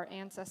kingdom of our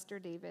ancestor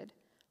David.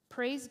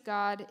 Praise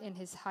God in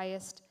his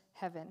highest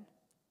heaven."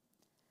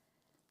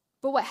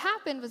 But what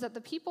happened was that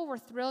the people were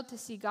thrilled to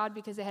see God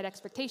because they had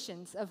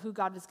expectations of who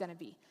God was going to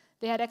be.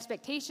 They had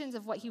expectations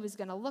of what he was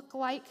going to look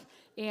like,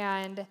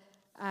 and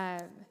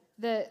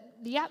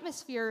the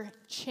atmosphere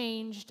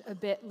changed a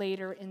bit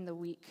later in the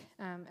week,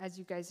 as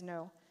you guys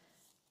know.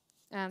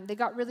 They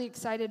got really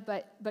excited,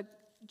 but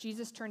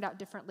Jesus turned out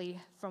differently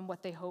from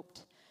what they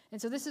hoped.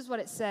 And so this is what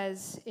it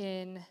says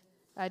in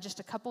just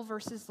a couple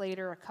verses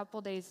later, a couple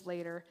days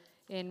later,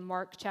 in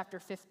Mark chapter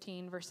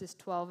 15, verses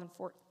 12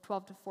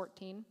 to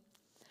 14.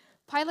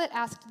 Pilate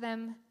asked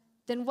them,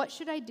 "Then what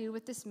should I do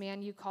with this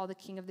man you call the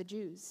King of the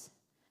Jews?"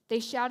 They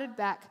shouted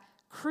back,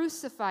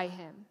 "Crucify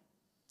him."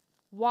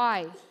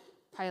 "Why?"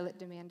 Pilate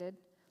demanded.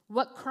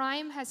 "What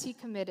crime has he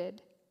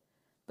committed?"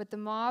 But the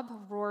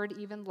mob roared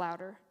even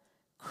louder,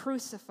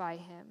 "Crucify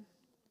him."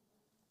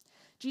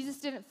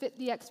 Jesus didn't fit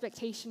the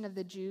expectation of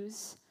the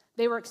Jews.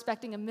 They were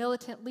expecting a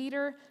militant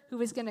leader who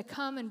was going to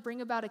come and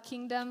bring about a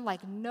kingdom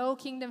like no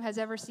kingdom has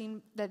ever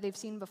seen that they've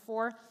seen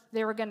before.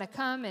 They were going to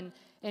come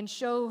and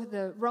show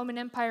the Roman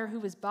Empire who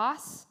was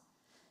boss.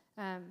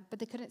 But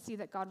they couldn't see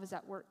that God was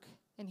at work.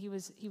 And he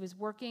was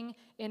working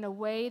in a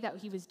way that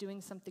he was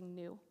doing something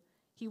new.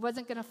 He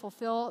wasn't going to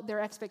fulfill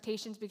their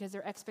expectations because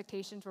their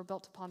expectations were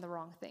built upon the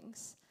wrong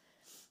things.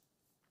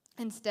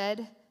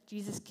 Instead,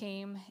 Jesus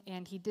came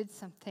and he did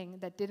something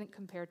that didn't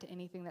compare to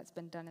anything that's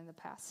been done in the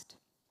past.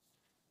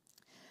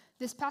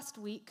 This past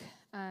week,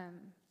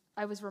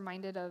 I was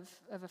reminded of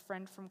a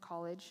friend from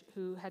college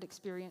who had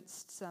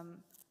experienced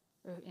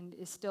and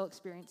is still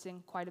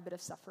experiencing quite a bit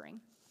of suffering.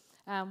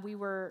 We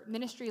were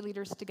ministry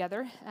leaders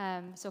together.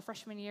 So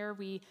freshman year,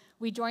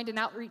 we joined an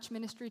outreach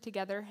ministry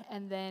together,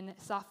 and then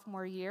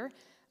sophomore year,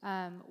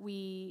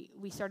 we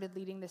started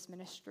leading this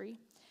ministry.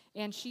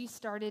 And she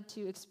started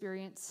to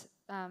experience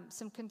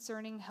some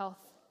concerning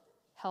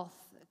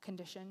health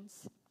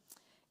conditions.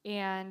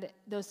 And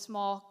those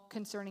small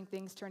concerning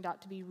things turned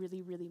out to be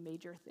really, really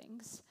major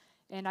things.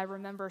 And I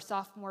remember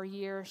sophomore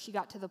year, she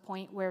got to the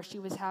point where she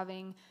was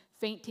having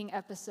fainting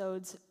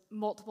episodes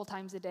multiple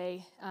times a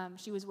day.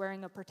 She was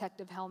wearing a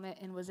protective helmet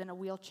and was in a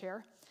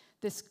wheelchair.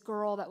 This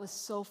girl that was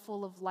so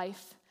full of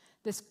life,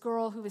 This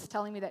girl who was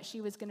telling me that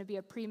she was going to be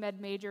a pre-med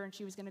major and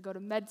she was going to go to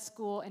med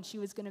school and she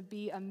was going to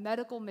be a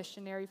medical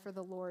missionary for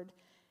the Lord.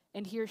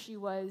 And here she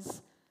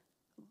was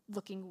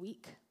looking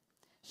weak.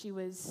 She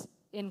was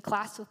in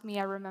class with me,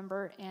 I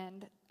remember,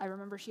 and I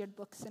remember she had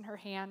books in her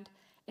hand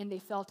and they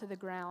fell to the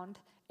ground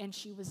and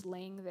she was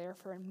laying there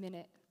for a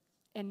minute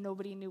and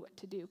nobody knew what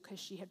to do because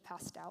she had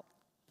passed out.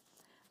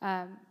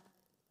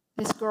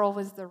 This girl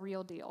was the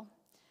real deal.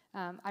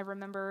 I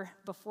remember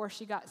before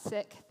she got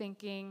sick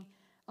thinking,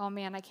 oh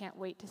man, I can't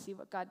wait to see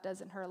what God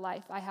does in her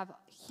life. I have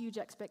huge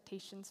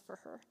expectations for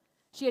her.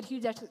 She had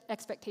huge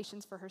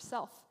expectations for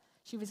herself.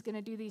 She was going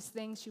to do these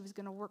things. She was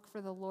going to work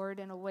for the Lord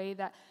in a way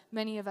that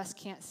many of us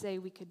can't say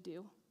we could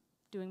do,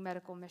 doing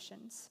medical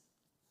missions.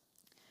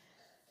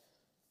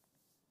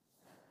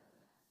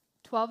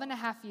 12 and a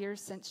half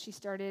years since she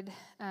started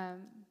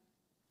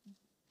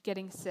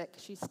getting sick,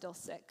 she's still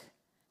sick.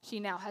 She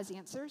now has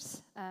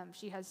answers.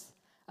 She has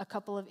a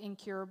couple of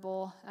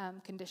incurable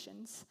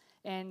conditions,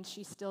 and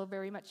she still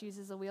very much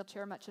uses a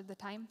wheelchair much of the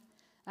time.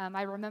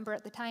 I remember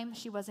at the time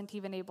she wasn't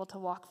even able to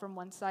walk from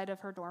one side of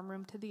her dorm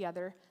room to the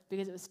other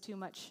because it was too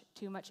much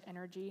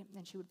energy,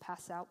 and she would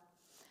pass out.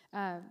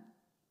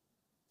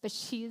 But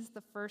she is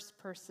the first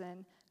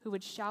person who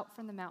would shout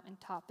from the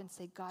mountaintop and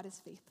say, God is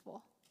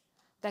faithful,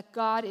 that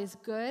God is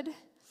good,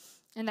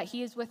 and that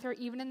he is with her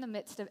even in the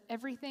midst of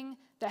everything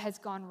that has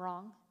gone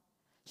wrong.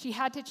 She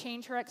had to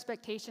change her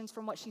expectations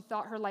from what she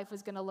thought her life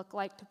was going to look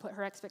like to put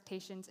her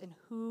expectations in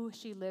who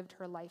she lived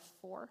her life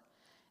for.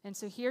 And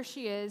so here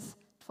she is,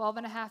 12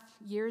 and a half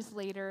years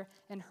later,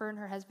 and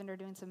her husband are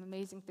doing some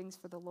amazing things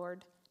for the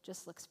Lord.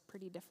 Just looks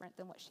pretty different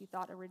than what she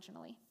thought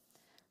originally.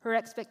 Her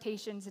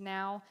expectations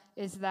now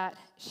is that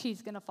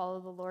she's going to follow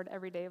the Lord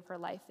every day of her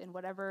life, and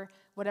whatever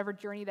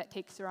journey that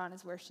takes her on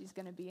is where she's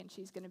going to be, and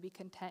she's going to be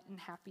content and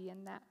happy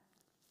in that.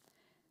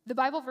 The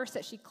Bible verse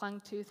that she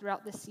clung to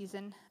throughout this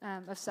season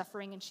of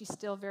suffering, and she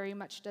still very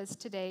much does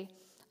today,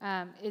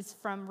 is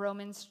from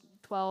Romans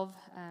 12,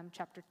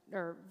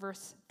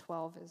 verse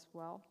 12 as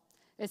well.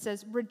 It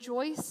says,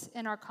 "Rejoice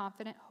in our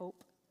confident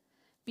hope,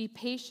 be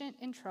patient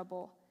in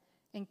trouble,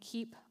 and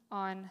keep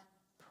on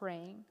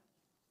praying."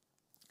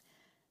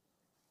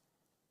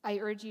 I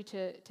urge you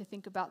to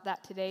think about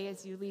that today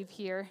as you leave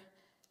here.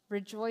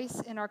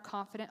 Rejoice in our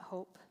confident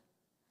hope,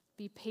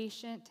 be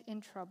patient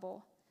in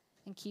trouble,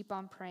 and keep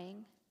on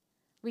praying.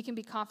 We can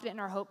be confident in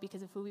our hope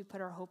because of who we put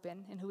our hope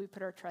in and who we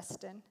put our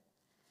trust in.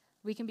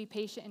 We can be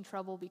patient in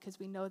trouble because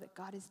we know that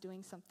God is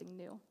doing something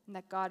new and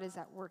that God is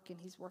at work and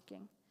he's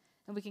working.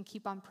 And we can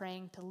keep on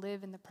praying to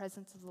live in the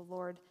presence of the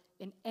Lord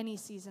in any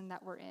season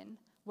that we're in,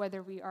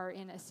 whether we are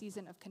in a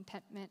season of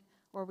contentment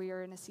or we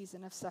are in a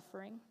season of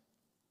suffering.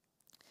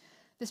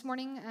 This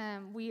morning,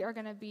 we are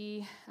going to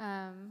be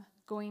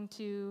going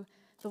to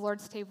the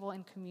Lord's table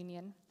in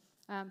communion.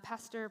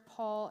 Pastor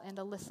Paul and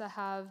Alyssa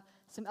have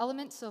some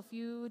elements, so if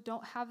you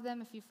don't have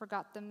them, if you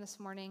forgot them this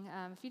morning,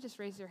 if you just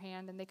raise your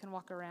hand and they can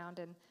walk around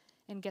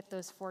and get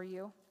those for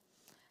you.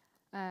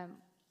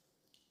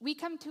 We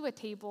come to a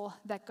table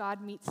that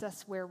God meets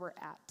us where we're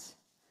at.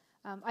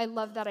 I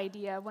love that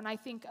idea. When I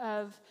think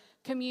of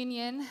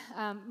communion,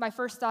 my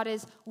first thought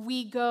is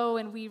we go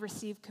and we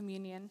receive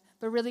communion,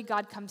 but really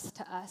God comes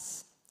to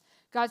us.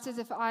 God says,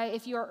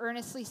 if you are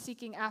earnestly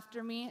seeking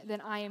after me, then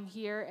I am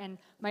here, and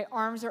my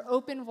arms are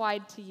open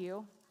wide to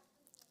you.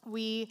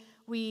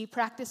 We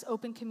practice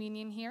open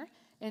communion here,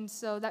 and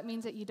so that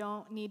means that you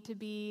don't need to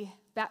be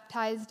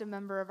baptized, a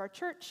member of our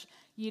church.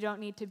 You don't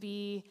need to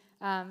be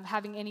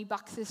having any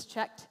boxes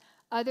checked,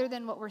 other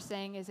than what we're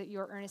saying is that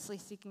you're earnestly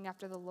seeking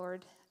after the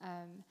Lord,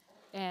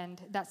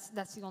 and that's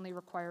the only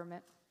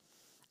requirement.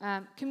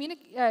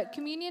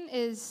 Communion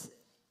is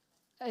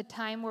a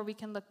time where we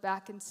can look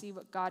back and see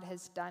what God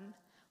has done.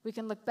 We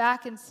can look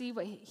back and see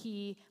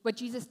what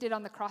Jesus did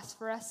on the cross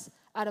for us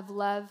out of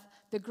love,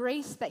 the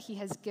grace that he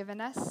has given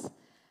us,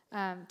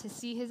 to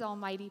see his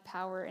almighty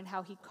power and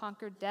how he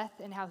conquered death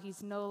and how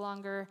he's no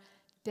longer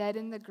dead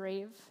in the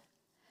grave.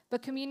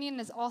 But communion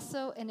is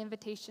also an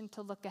invitation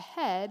to look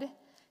ahead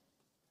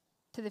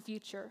to the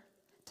future,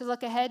 to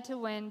look ahead to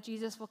when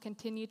Jesus will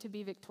continue to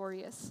be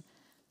victorious,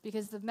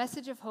 because the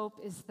message of hope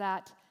is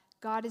that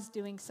God is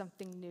doing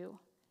something new,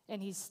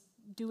 and he's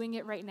doing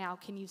it right now.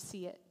 Can you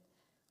see it?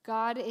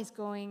 God is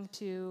going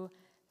to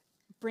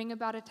bring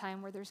about a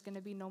time where there's going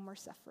to be no more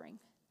suffering.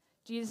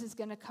 Jesus is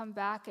going to come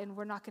back, and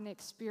we're not going to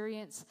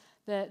experience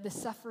the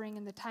suffering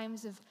and the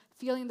times of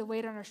feeling the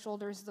weight on our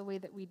shoulders the way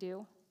that we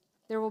do.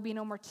 There will be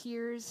no more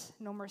tears,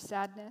 no more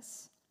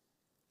sadness.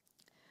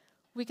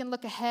 We can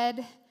look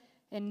ahead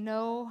and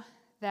know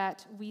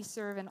that we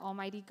serve an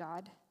almighty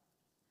God.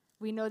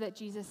 We know that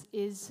Jesus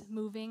is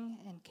moving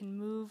and can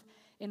move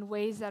in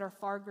ways that are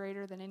far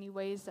greater than any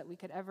ways that we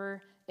could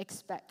ever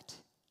expect.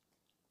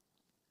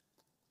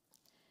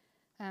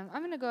 I'm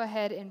going to go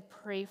ahead and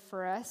pray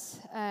for us,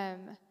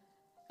 and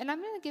I'm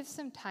going to give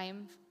some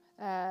time.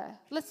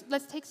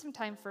 Let's take some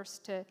time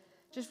first to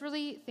just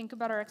really think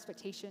about our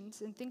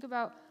expectations and think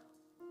about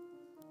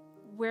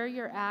where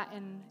you're at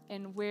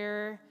and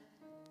where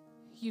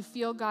you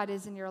feel God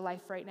is in your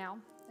life right now.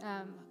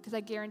 because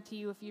I guarantee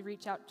you if you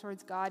reach out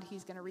towards God,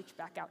 he's going to reach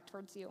back out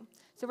towards you.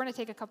 So we're going to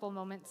take a couple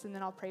moments, and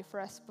then I'll pray for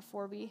us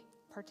before we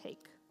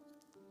partake.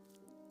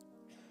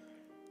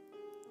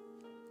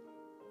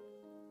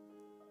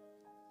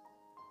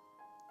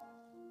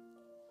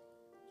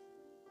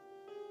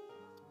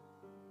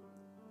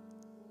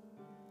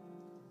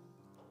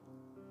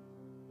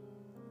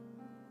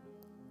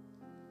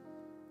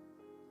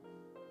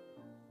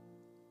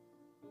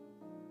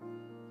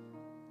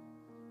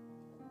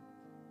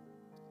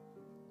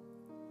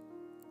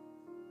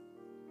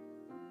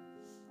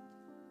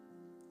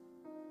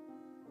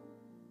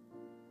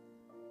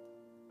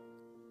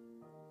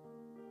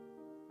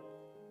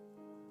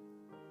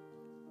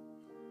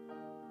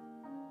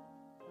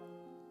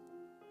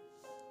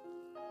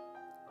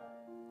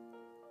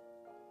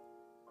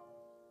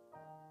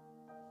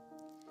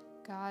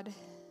 God,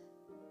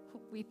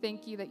 we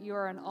thank you that you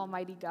are an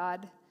almighty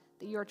God,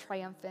 that you are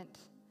triumphant.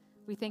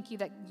 We thank you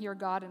that you're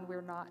God and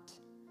we're not.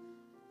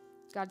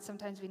 God,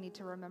 sometimes we need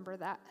to remember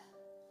that.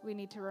 We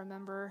need to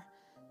remember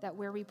that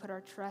where we put our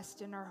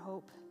trust and our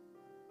hope,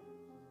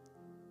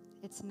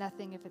 it's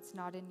nothing if it's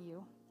not in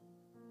you.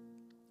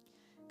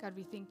 God,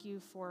 we thank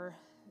you for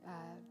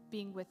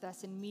being with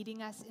us and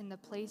meeting us in the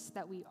place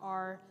that we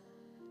are.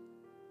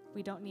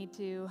 We don't need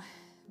to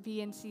be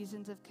in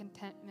seasons of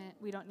contentment.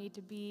 We don't need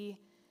to be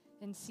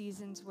in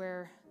seasons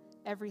where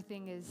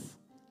everything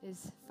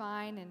is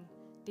fine and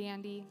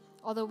dandy.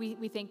 Although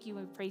we thank you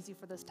and praise you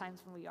for those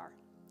times when we are.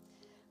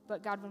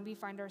 But God, when we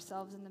find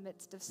ourselves in the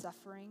midst of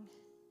suffering,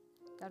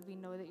 God, we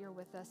know that you're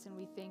with us, and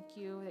we thank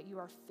you that you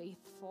are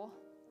faithful.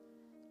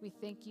 We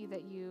thank you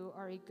that you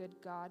are a good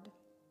God.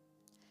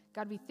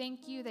 God, we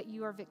thank you that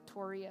you are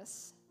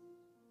victorious.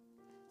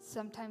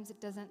 Sometimes it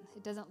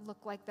doesn't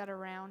look like that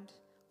around.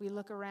 We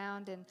look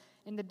around, and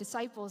the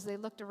disciples, they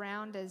looked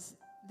around as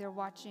they're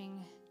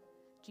watching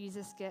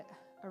Jesus get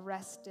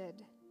arrested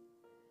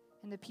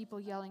and the people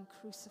yelling,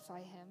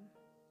 "Crucify him."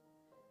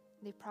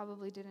 They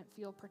probably didn't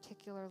feel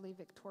particularly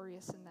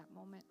victorious in that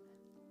moment.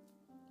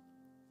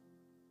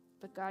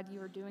 But God, you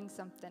are doing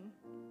something.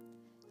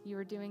 You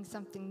are doing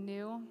something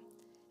new,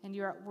 and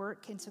you're at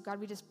work. And so, God,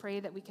 we just pray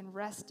that we can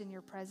rest in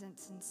your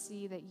presence and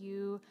see that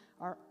you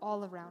are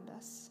all around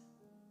us,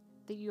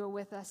 that you are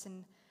with us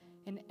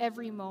in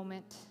every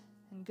moment,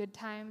 in good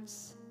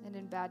times and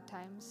in bad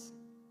times,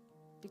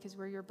 because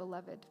we're your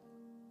beloved.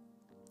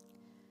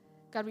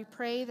 God, we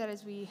pray that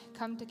as we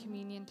come to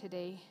communion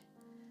today,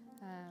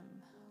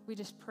 we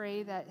just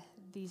pray that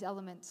these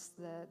elements,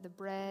 the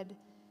bread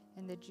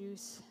and the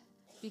juice,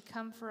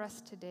 become for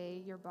us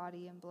today your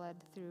body and blood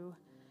through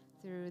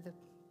the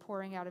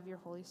pouring out of your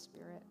Holy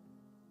Spirit.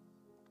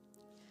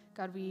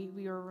 God,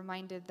 we are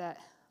reminded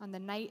that on the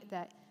night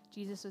that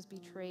Jesus was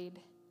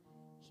betrayed,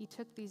 he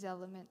took these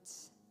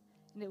elements,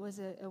 and it was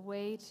a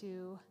way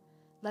to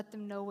let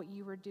them know what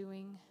you were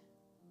doing.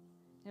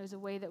 It was a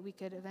way that we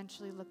could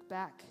eventually look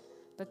back.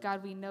 But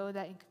God, we know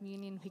that in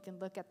communion we can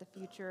look at the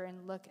future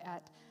and look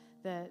at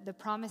the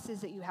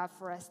promises that you have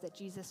for us, that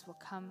Jesus will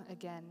come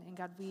again. And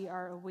God, we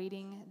are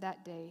awaiting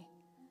that day.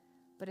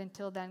 But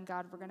until then,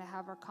 God, we're going to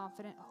have our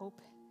confident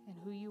hope in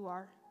who you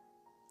are.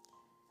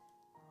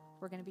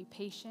 We're going to be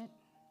patient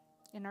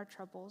in our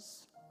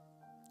troubles.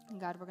 And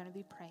God, we're going to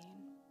be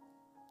praying.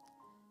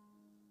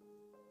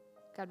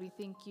 God, we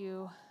thank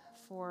you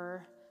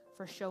for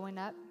showing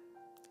up,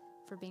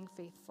 for being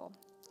faithful.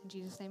 In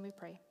Jesus' name we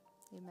pray.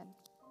 Amen.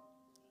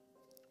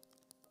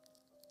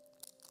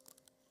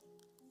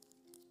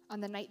 On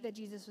the night that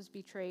Jesus was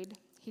betrayed,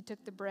 he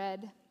took the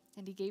bread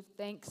and he gave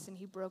thanks and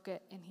he broke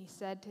it, and he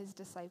said to his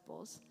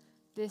disciples,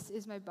 "This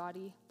is my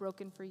body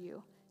broken for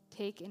you.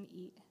 Take and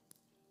eat.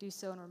 Do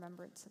so in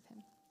remembrance of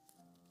him."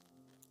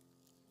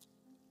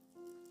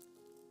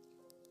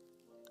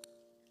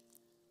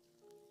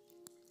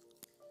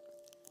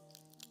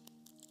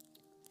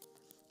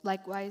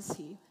 Likewise,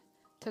 he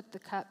took the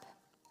cup.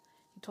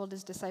 He told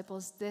his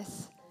disciples,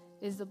 "This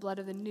is the blood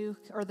of the new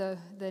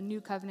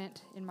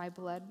covenant in my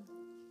blood.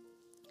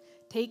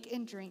 Take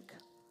and drink,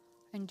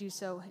 and do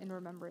so in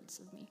remembrance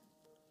of me."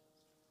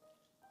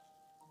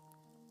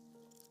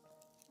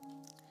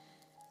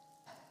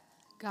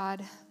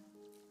 God,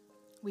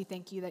 we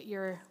thank you that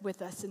you're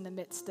with us in the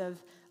midst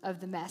of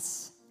the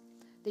mess,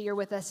 that you're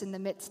with us in the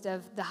midst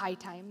of the high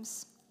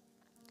times.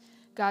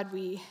 God,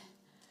 we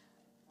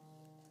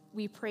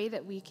pray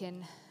that we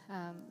can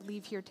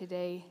leave here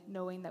today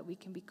knowing that we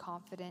can be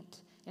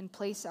confident and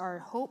place our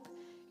hope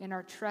and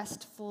our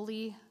trust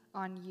fully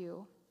on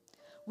you.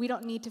 We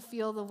don't need to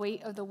feel the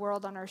weight of the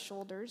world on our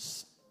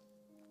shoulders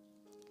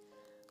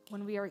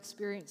when we are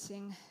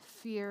experiencing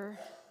fear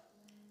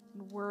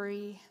and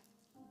worry,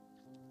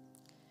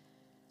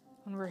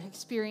 when we're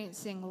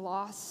experiencing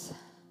loss.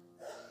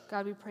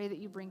 God, we pray that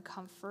you bring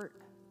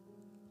comfort.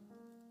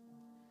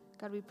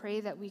 God, we pray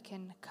that we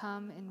can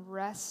come and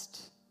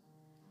rest,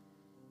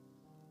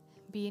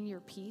 be in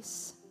your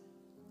peace,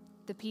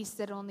 the peace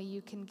that only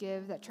you can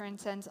give, that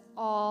transcends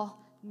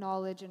all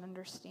knowledge and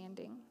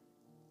understanding.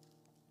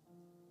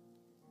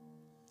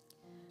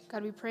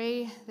 God, we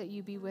pray that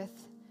you be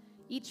with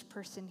each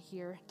person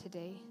here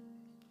today.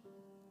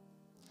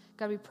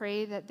 God, we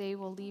pray that they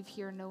will leave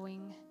here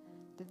knowing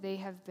that they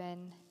have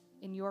been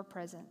in your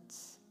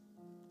presence,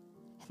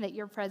 and that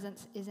your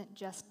presence isn't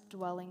just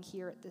dwelling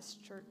here at this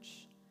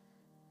church.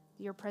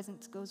 Your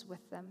presence goes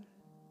with them,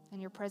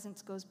 and your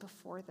presence goes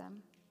before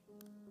them.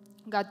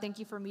 God, thank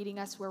you for meeting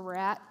us where we're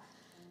at.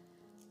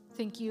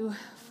 Thank you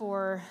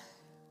for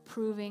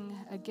proving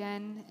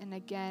again and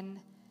again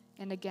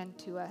and again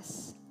to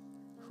us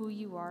who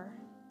you are,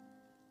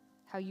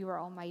 how you are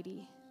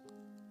almighty,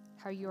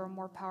 how you are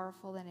more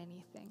powerful than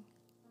anything.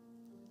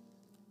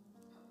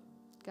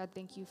 God,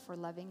 thank you for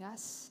loving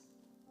us.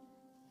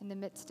 In the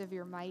midst of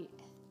your might,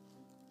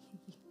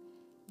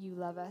 you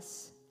love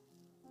us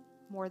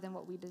more than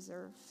what we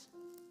deserve.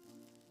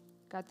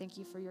 God, thank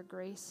you for your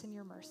grace and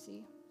your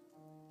mercy.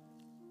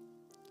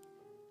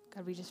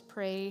 God, we just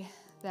pray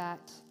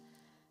that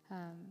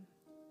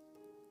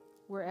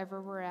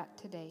wherever we're at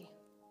today,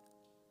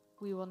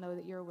 we will know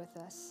that you're with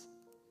us,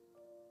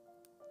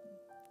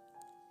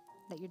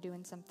 that you're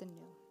doing something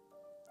new.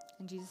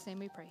 In Jesus' name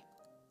we pray.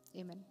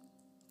 Amen.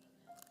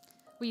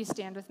 Will you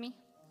stand with me?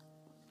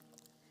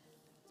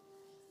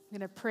 I'm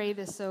going to pray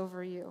this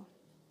over you.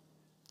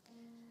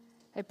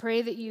 I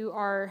pray that you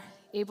are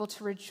able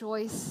to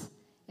rejoice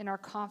in our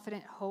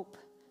confident hope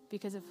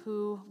because of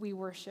who we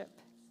worship.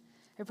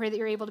 I pray that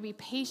you're able to be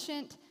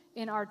patient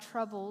in our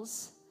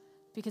troubles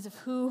because of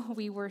who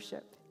we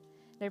worship.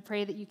 And I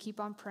pray that you keep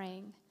on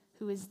praying,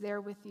 who is there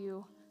with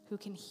you, who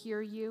can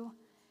hear you.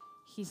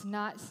 He's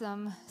not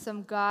some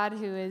God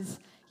who is,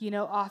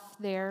 off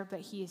there,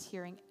 but he is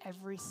hearing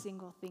every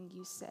single thing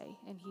you say,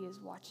 and he is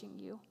watching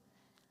you.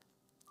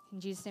 In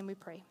Jesus' name we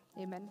pray.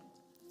 Amen.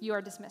 You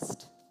are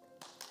dismissed.